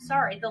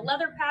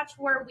leather patch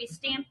where we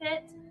stamp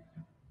it,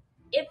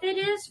 if it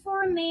is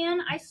for a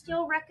man, I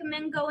still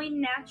recommend going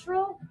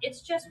natural.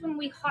 It's just when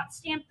we hot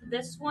stamp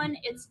this one,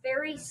 it's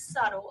very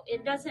subtle.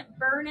 It doesn't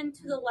burn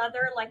into the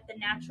leather like the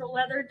natural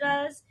leather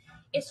does.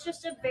 It's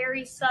just a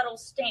very subtle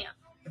stamp.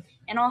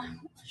 And I'll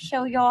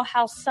show y'all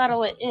how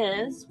subtle it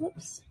is.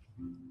 Whoops.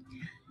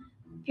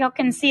 Y'all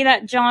can see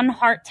that John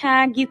Hart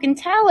tag. You can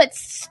tell it's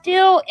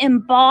still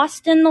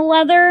embossed in the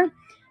leather,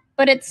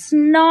 but it's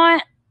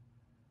not,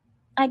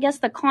 I guess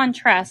the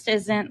contrast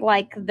isn't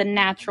like the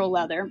natural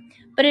leather,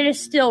 but it is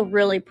still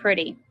really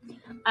pretty.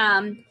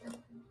 All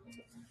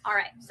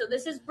right, so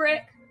this is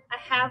brick. I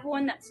have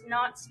one that's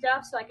not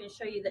stuffed, so I can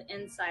show you the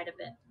inside of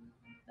it.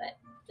 But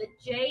the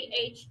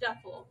JH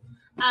duffel.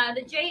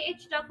 The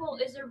JH duffel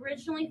is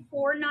originally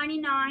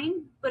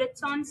 $4.99, but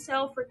it's on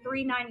sale for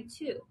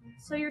 $3.92.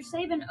 So you're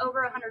saving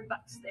over $100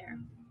 there.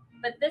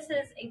 But this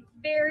is a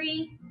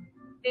very,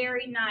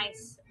 very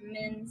nice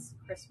men's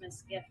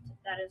Christmas gift.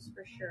 That is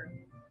for sure.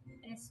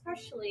 And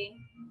especially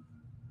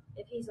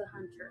if he's a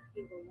hunter,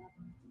 he will love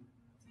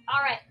it.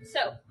 All right,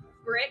 so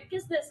brick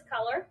is this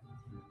color.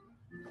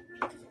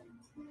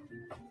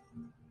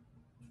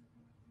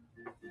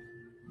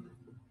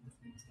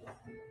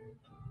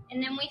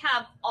 And then we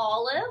have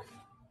olive,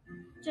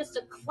 just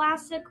a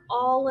classic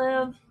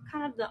olive,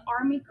 kind of the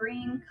army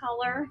green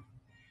color.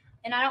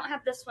 And I don't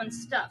have this one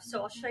stuffed,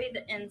 so I'll show you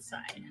the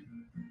inside.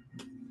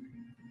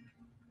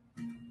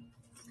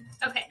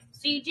 Okay,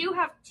 so you do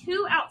have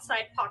 2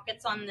 outside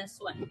pockets on this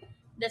one.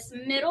 This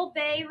middle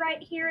bay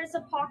right here is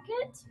a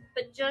pocket,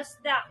 but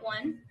just that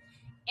one.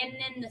 And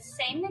then the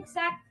same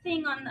exact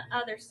thing on the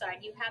other side.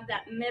 You have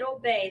that middle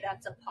bay,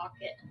 that's a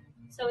pocket.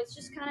 So it's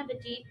just kind of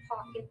a deep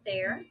pocket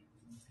there.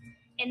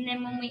 And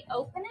then when we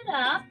open it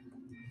up,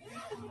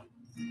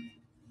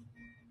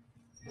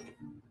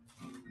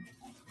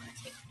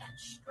 take that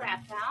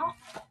strap out.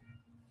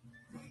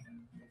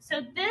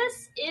 So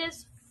this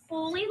is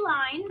fully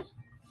lined.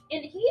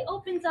 And he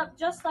opens up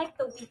just like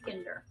the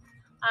Weekender.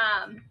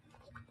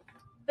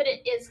 But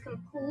it is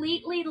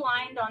completely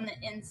lined on the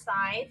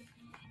inside.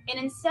 And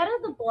instead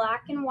of the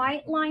black and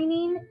white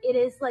lining, it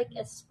is like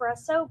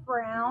espresso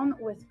brown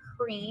with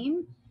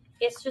cream.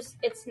 It's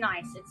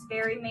nice. It's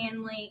very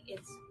manly.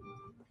 It's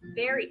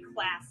very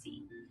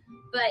classy.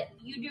 But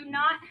you do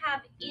not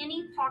have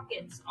any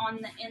pockets on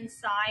the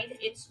inside.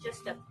 It's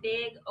just a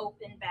big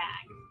open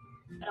bag.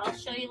 But I'll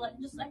show you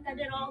just like I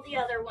did all the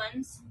other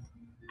ones.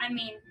 I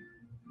mean,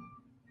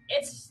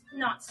 it's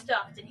not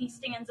stuffed, and he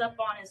stands up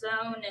on his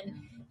own,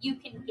 and you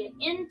can get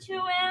into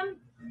him.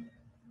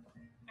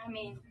 I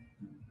mean,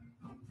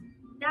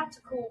 that's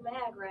a cool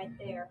bag right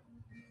there.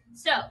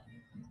 So,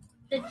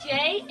 the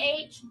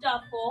JH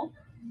duffel,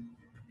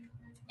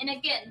 and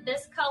again,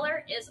 this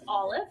color is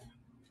olive.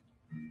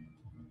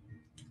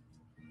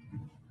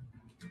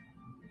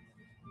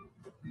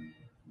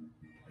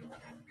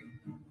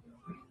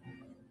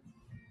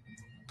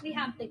 We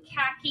have the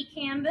khaki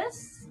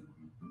canvas.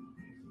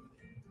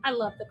 I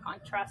love the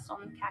contrast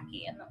on the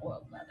khaki and the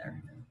oiled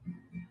leather.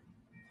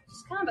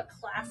 Just kind of a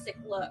classic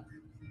look.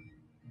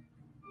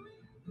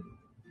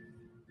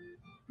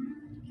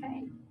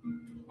 Okay.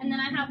 And then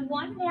I have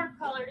one more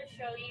color to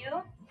show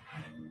you.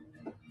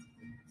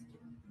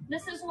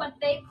 This is what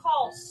they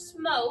call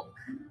smoke.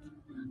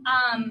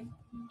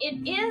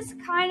 It is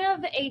kind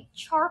of a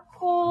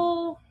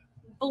charcoal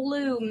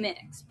blue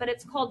mix, but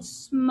it's called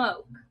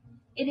smoke.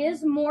 It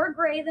is more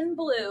gray than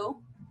blue,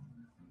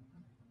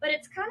 but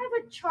it's kind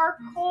of a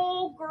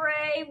charcoal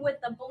gray with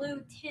a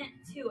blue tint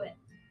to it.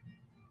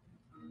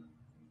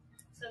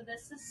 So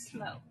this is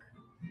smoke.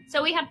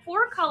 So we had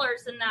 4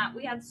 colors in that.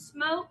 We had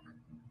smoke,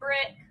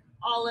 brick,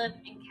 olive,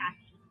 and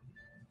khaki.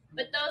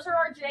 But those are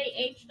our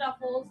JH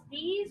duffels.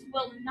 These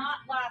will not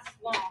last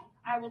long.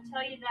 I will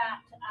tell you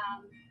that.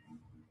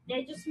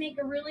 They just make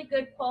a really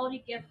good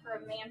quality gift for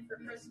a man for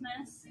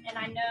Christmas. And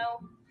I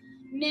know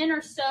men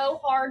are so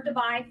hard to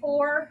buy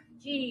for.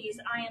 Geez,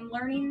 I am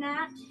learning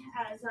that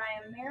as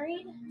I am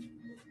married.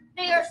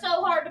 They are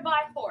so hard to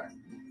buy for.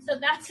 So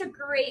that's a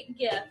great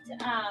gift.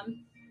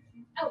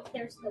 Oh,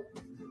 there's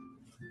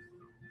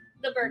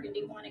the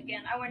burgundy one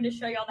again. I wanted to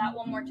show y'all that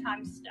one more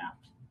time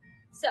stuffed.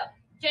 So,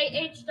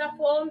 JH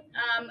duffel,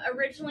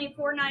 originally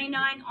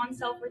 $4.99, on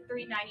sale for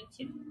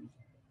 $3.92.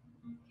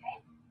 Okay.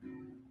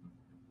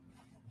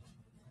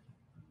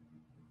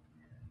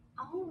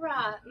 All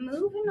right,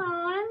 moving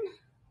on.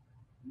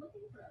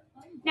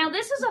 Now,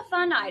 this is a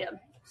fun item,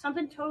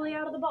 something totally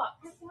out of the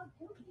box.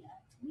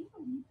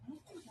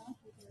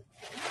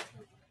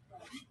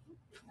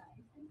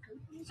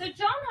 So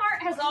John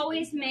Hart has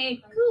always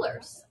made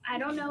coolers. I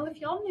don't know if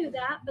y'all knew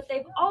that, but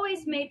they've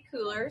always made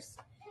coolers.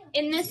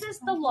 And this is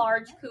the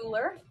large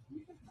cooler.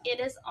 It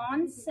is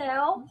on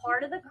sale,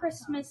 part of the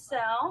Christmas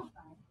sale.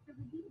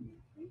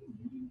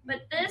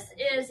 But this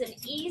is an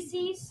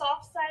easy,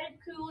 soft-sided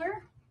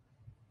cooler.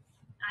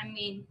 I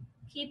mean,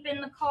 keep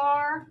in the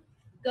car,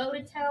 go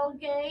to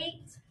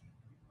tailgate,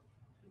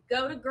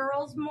 go to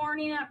girls'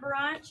 morning at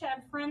brunch at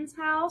a friend's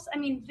house. I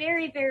mean,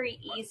 very, very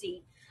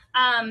easy.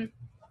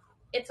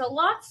 It's a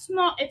lot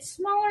small. It's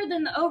smaller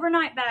than the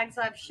overnight bags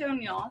I've shown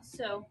y'all.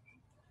 So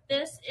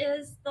this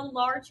is the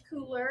large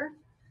cooler.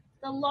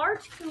 The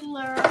large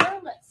cooler,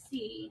 let's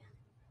see.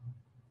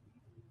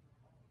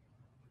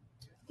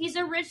 He's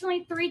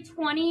originally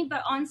 $3.20,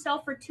 but on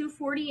sale for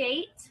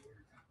 $2.48.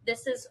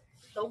 This is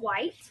the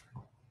white.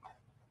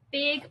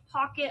 Big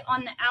pocket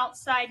on the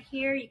outside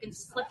here. You can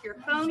slip your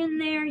phone in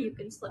there. You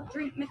can slip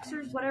drink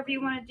mixers, whatever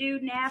you want to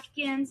do.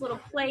 Napkins,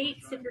 little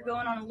plates if you're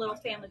going on a little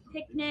family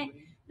picnic.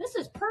 This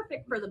is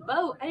perfect for the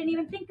boat. I didn't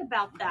even think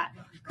about that.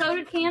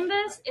 Coated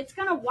canvas, it's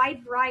going to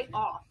wipe right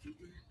off.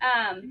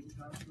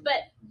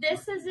 But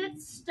this is it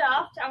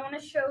stuffed. I want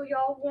to show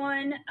y'all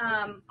one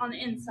on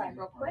the inside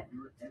real quick.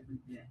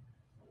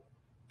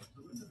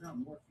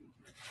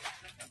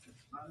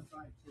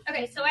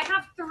 Okay, so I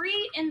have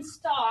 3 in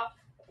stock.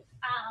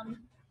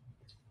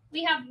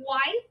 We have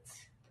white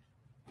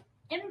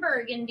and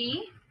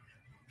burgundy.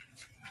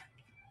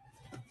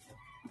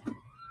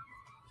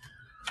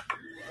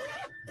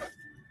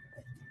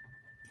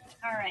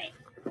 All right,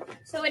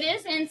 so it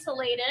is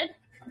insulated.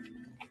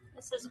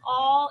 This is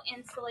all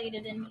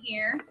insulated in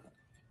here.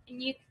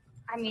 And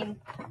I mean,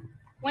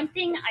 one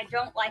thing I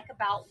don't like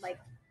about like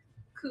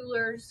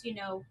coolers, you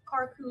know,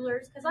 car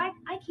coolers, because I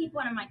keep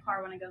one in my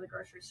car when I go to the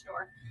grocery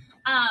store.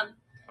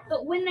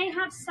 But when they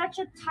have such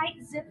a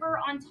tight zipper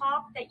on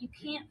top that you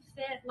can't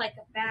fit like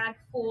a bag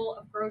full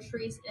of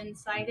groceries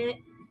inside it,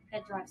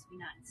 that drives me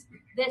nuts.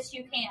 This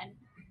you can.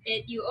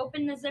 You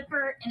open the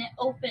zipper and it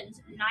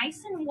opens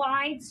nice and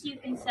wide so you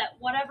can set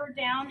whatever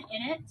down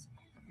in it.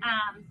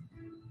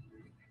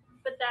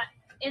 But that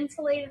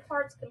insulated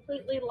part's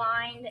completely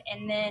lined,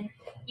 and then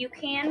you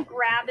can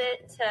grab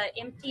it to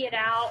empty it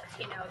out.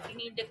 You know, if you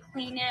need to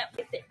clean it,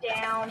 wipe it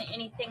down,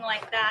 anything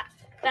like that.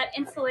 That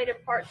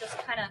insulated part just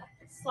kind of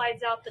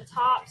slides out the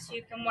top so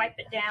you can wipe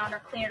it down or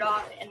clean it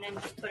off and then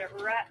just put it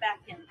right back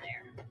in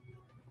there.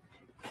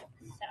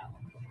 So,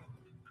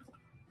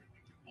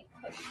 let me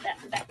push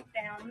that back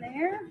down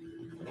there.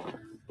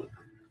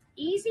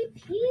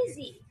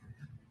 peasy.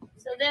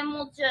 So then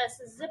we'll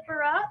just zip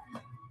her up.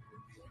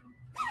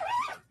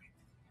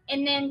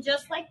 And then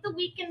just like the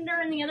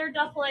Weekender and the other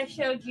duffel I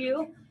showed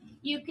you,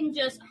 you can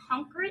just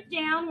hunker it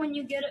down when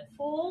you get it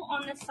full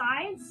on the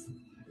sides.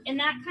 And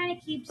that kind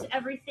of keeps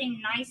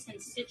everything nice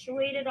and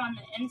situated on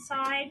the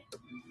inside.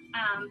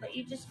 But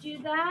you just do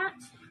that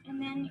and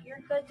then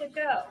you're good to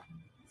go.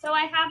 So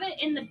I have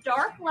it in the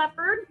dark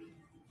leopard,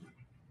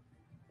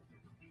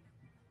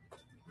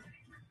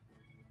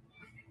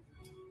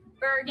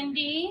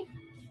 burgundy,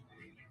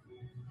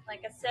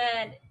 like I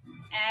said,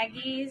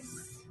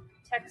 Aggies,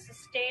 Texas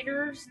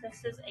Staters.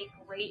 This is a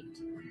great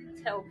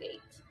tailgate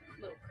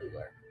little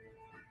cooler.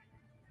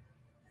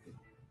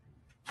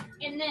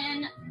 And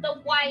then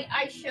the white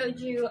I showed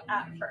you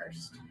at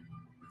first.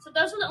 So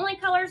those are the only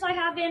colors I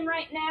have in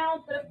right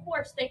now, but of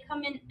course they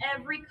come in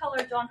every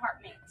color John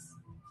Hart makes.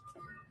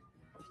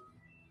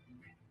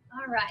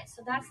 All right,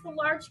 so that's the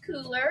large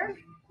cooler.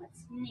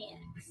 What's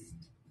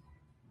next?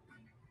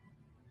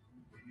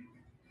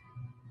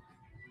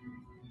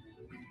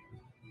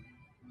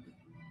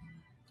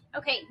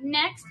 Okay,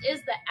 next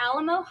is the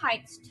Alamo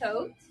Heights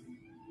tote.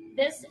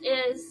 This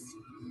is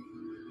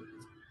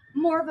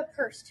more of a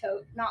purse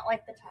tote, not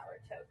like the tower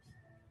tote.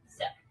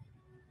 So,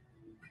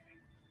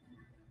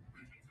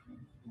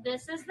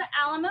 this is the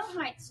Alamo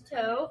Heights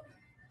tote.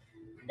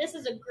 This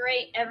is a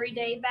great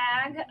everyday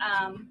bag.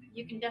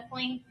 You can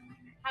definitely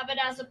have it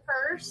as a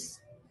purse,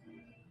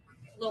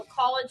 a little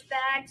college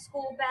bag,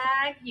 school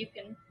bag. You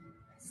can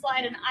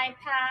slide an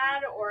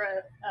iPad or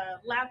a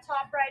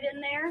laptop right in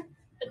there.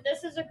 But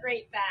this is a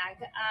great bag.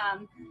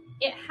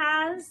 It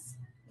has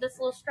this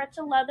little stretch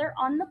of leather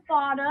on the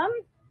bottom,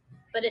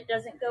 but it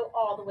doesn't go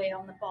all the way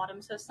on the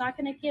bottom, so it's not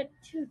going to get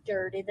too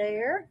dirty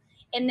there.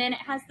 And then it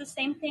has the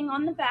same thing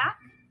on the back.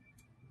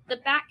 The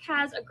back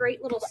has a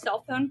great little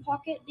cell phone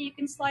pocket that you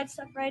can slide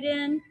stuff right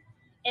in.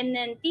 And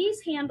then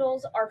these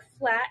handles are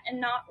flat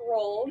and not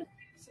rolled,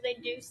 so they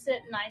do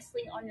sit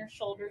nicely on your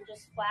shoulder,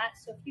 just flat.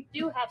 So if you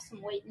do have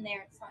some weight in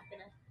there, it's not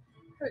going to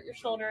hurt your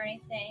shoulder or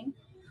anything.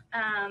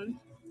 And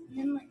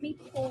then let me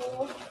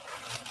pull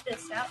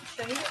this out and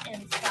show you the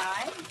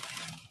inside.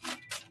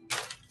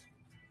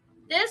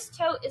 This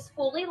tote is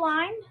fully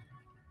lined.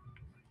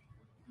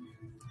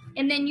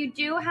 And then you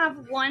do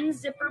have one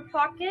zipper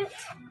pocket.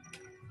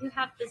 You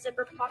have the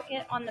zipper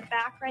pocket on the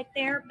back right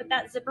there, but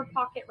that zipper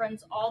pocket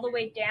runs all the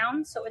way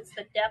down, so it's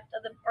the depth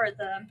of the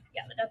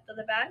depth of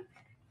the bag.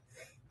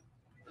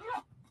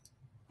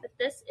 But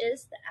this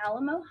is the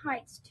Alamo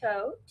Heights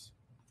tote.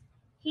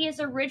 He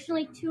is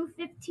originally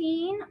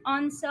 $215,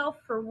 on sale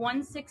for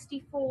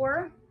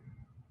 $164.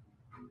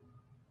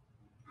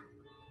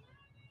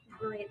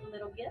 Great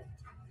little gift.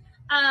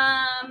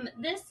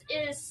 This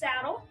is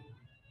saddle.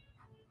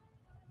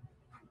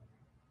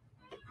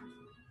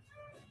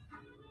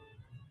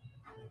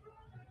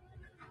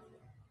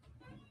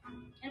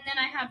 And then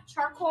I have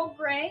charcoal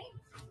gray.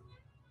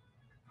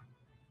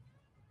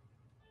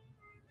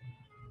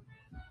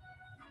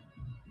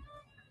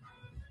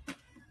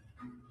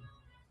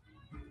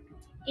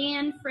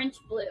 And French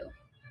blue.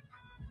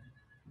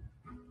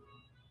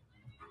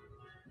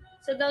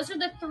 So those are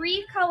the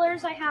three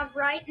colors I have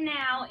right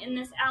now in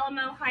this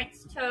Alamo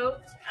Heights tote.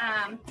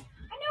 I know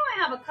I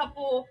have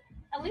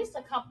at least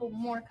a couple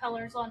more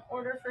colors on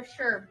order for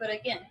sure. But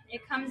again,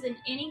 it comes in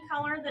any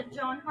color that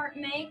John Hart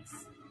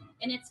makes.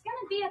 And it's going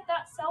to be at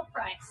that sale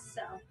price.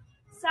 So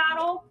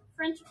saddle,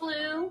 French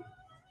blue,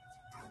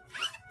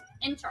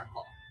 and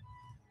charcoal.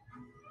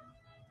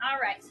 All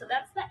right, so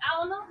that's the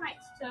Alamo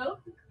Heights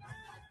tote.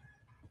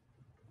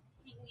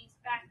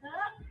 Back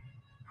up.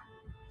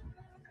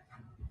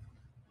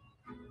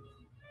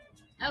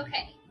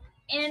 Okay,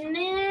 and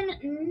then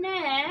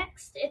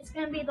next, it's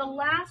going to be the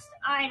last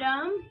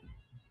item,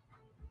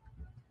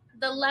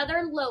 the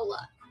leather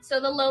Lola. So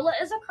the Lola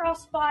is a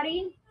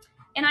crossbody,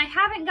 and I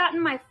haven't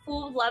gotten my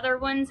full leather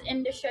ones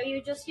in to show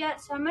you just yet,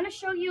 so I'm going to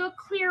show you a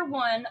clear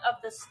one of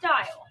the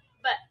style,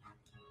 but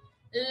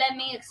let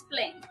me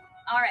explain.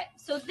 All right,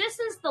 so this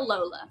is the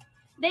Lola.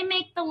 They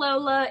make the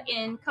Lola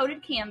in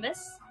coated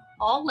canvas,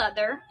 all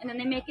leather, and then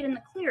they make it in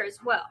the clear as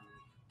well.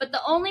 But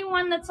the only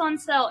one that's on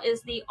sale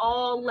is the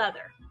all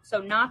leather. So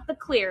not the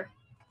clear,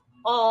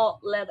 all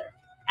leather,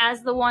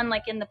 as the one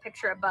like in the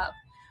picture above.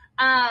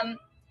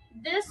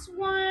 This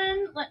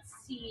one, let's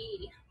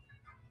see,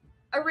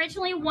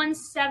 originally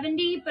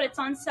 $170, but it's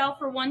on sale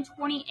for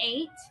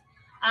 $128.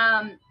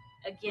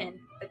 Again,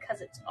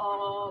 because it's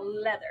all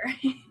leather.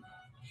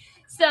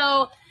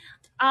 So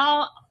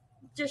I'll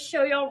just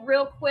show y'all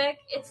real quick.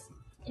 It's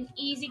an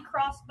easy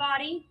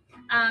crossbody.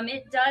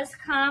 It does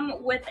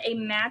come with a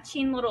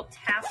matching little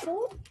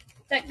tassel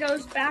that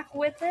goes back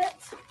with it,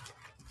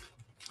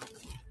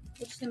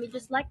 which is going to be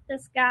just like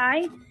this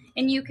guy.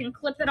 And you can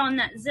clip it on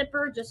that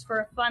zipper just for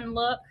a fun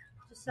look,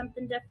 just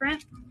something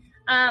different.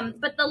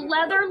 But the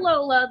leather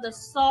Lola, the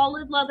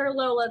solid leather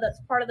Lola that's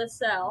part of the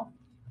sale,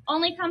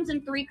 only comes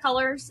in 3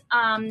 colors.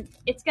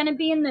 It's going to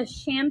be in the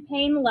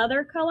champagne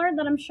leather color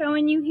that I'm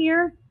showing you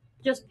here.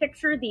 Just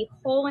picture the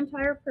whole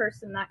entire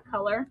purse in that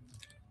color.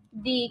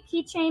 The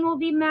keychain will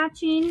be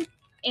matching,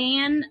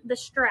 and the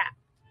strap.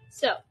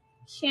 So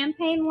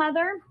champagne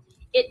leather.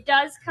 It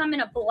does come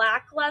in a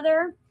black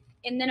leather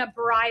and then a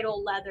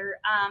bridal leather.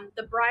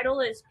 The bridal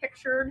is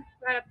pictured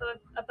right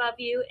above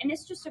you, and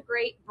it's just a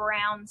great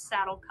brown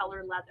saddle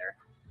color leather.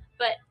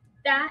 But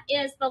that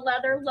is the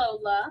leather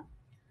Lola.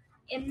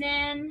 And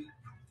then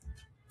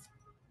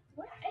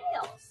what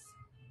else?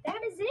 That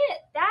is it.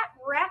 That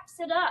wraps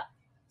it up.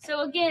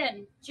 So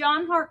again,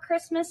 John Hart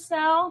Christmas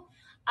sale.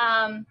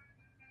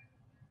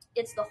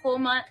 It's the whole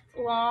month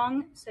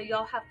long, so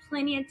y'all have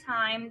plenty of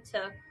time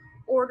to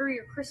order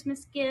your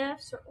Christmas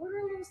gifts or order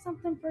a little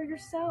something for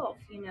yourself,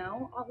 you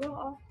know, a little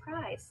off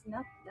price.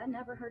 No, that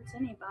never hurts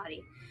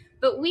anybody.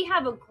 But we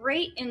have a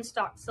great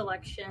in-stock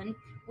selection.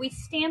 We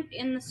stamp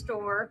in the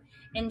store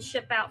and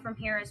ship out from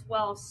here as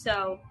well.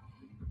 So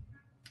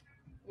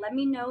let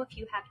me know if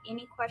you have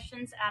any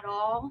questions at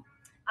all.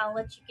 I'll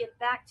let you get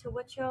back to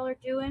what y'all are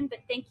doing, but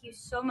thank you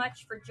so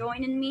much for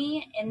joining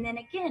me. And then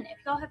again, if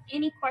y'all have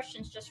any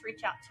questions, just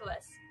reach out to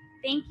us.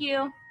 Thank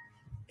you.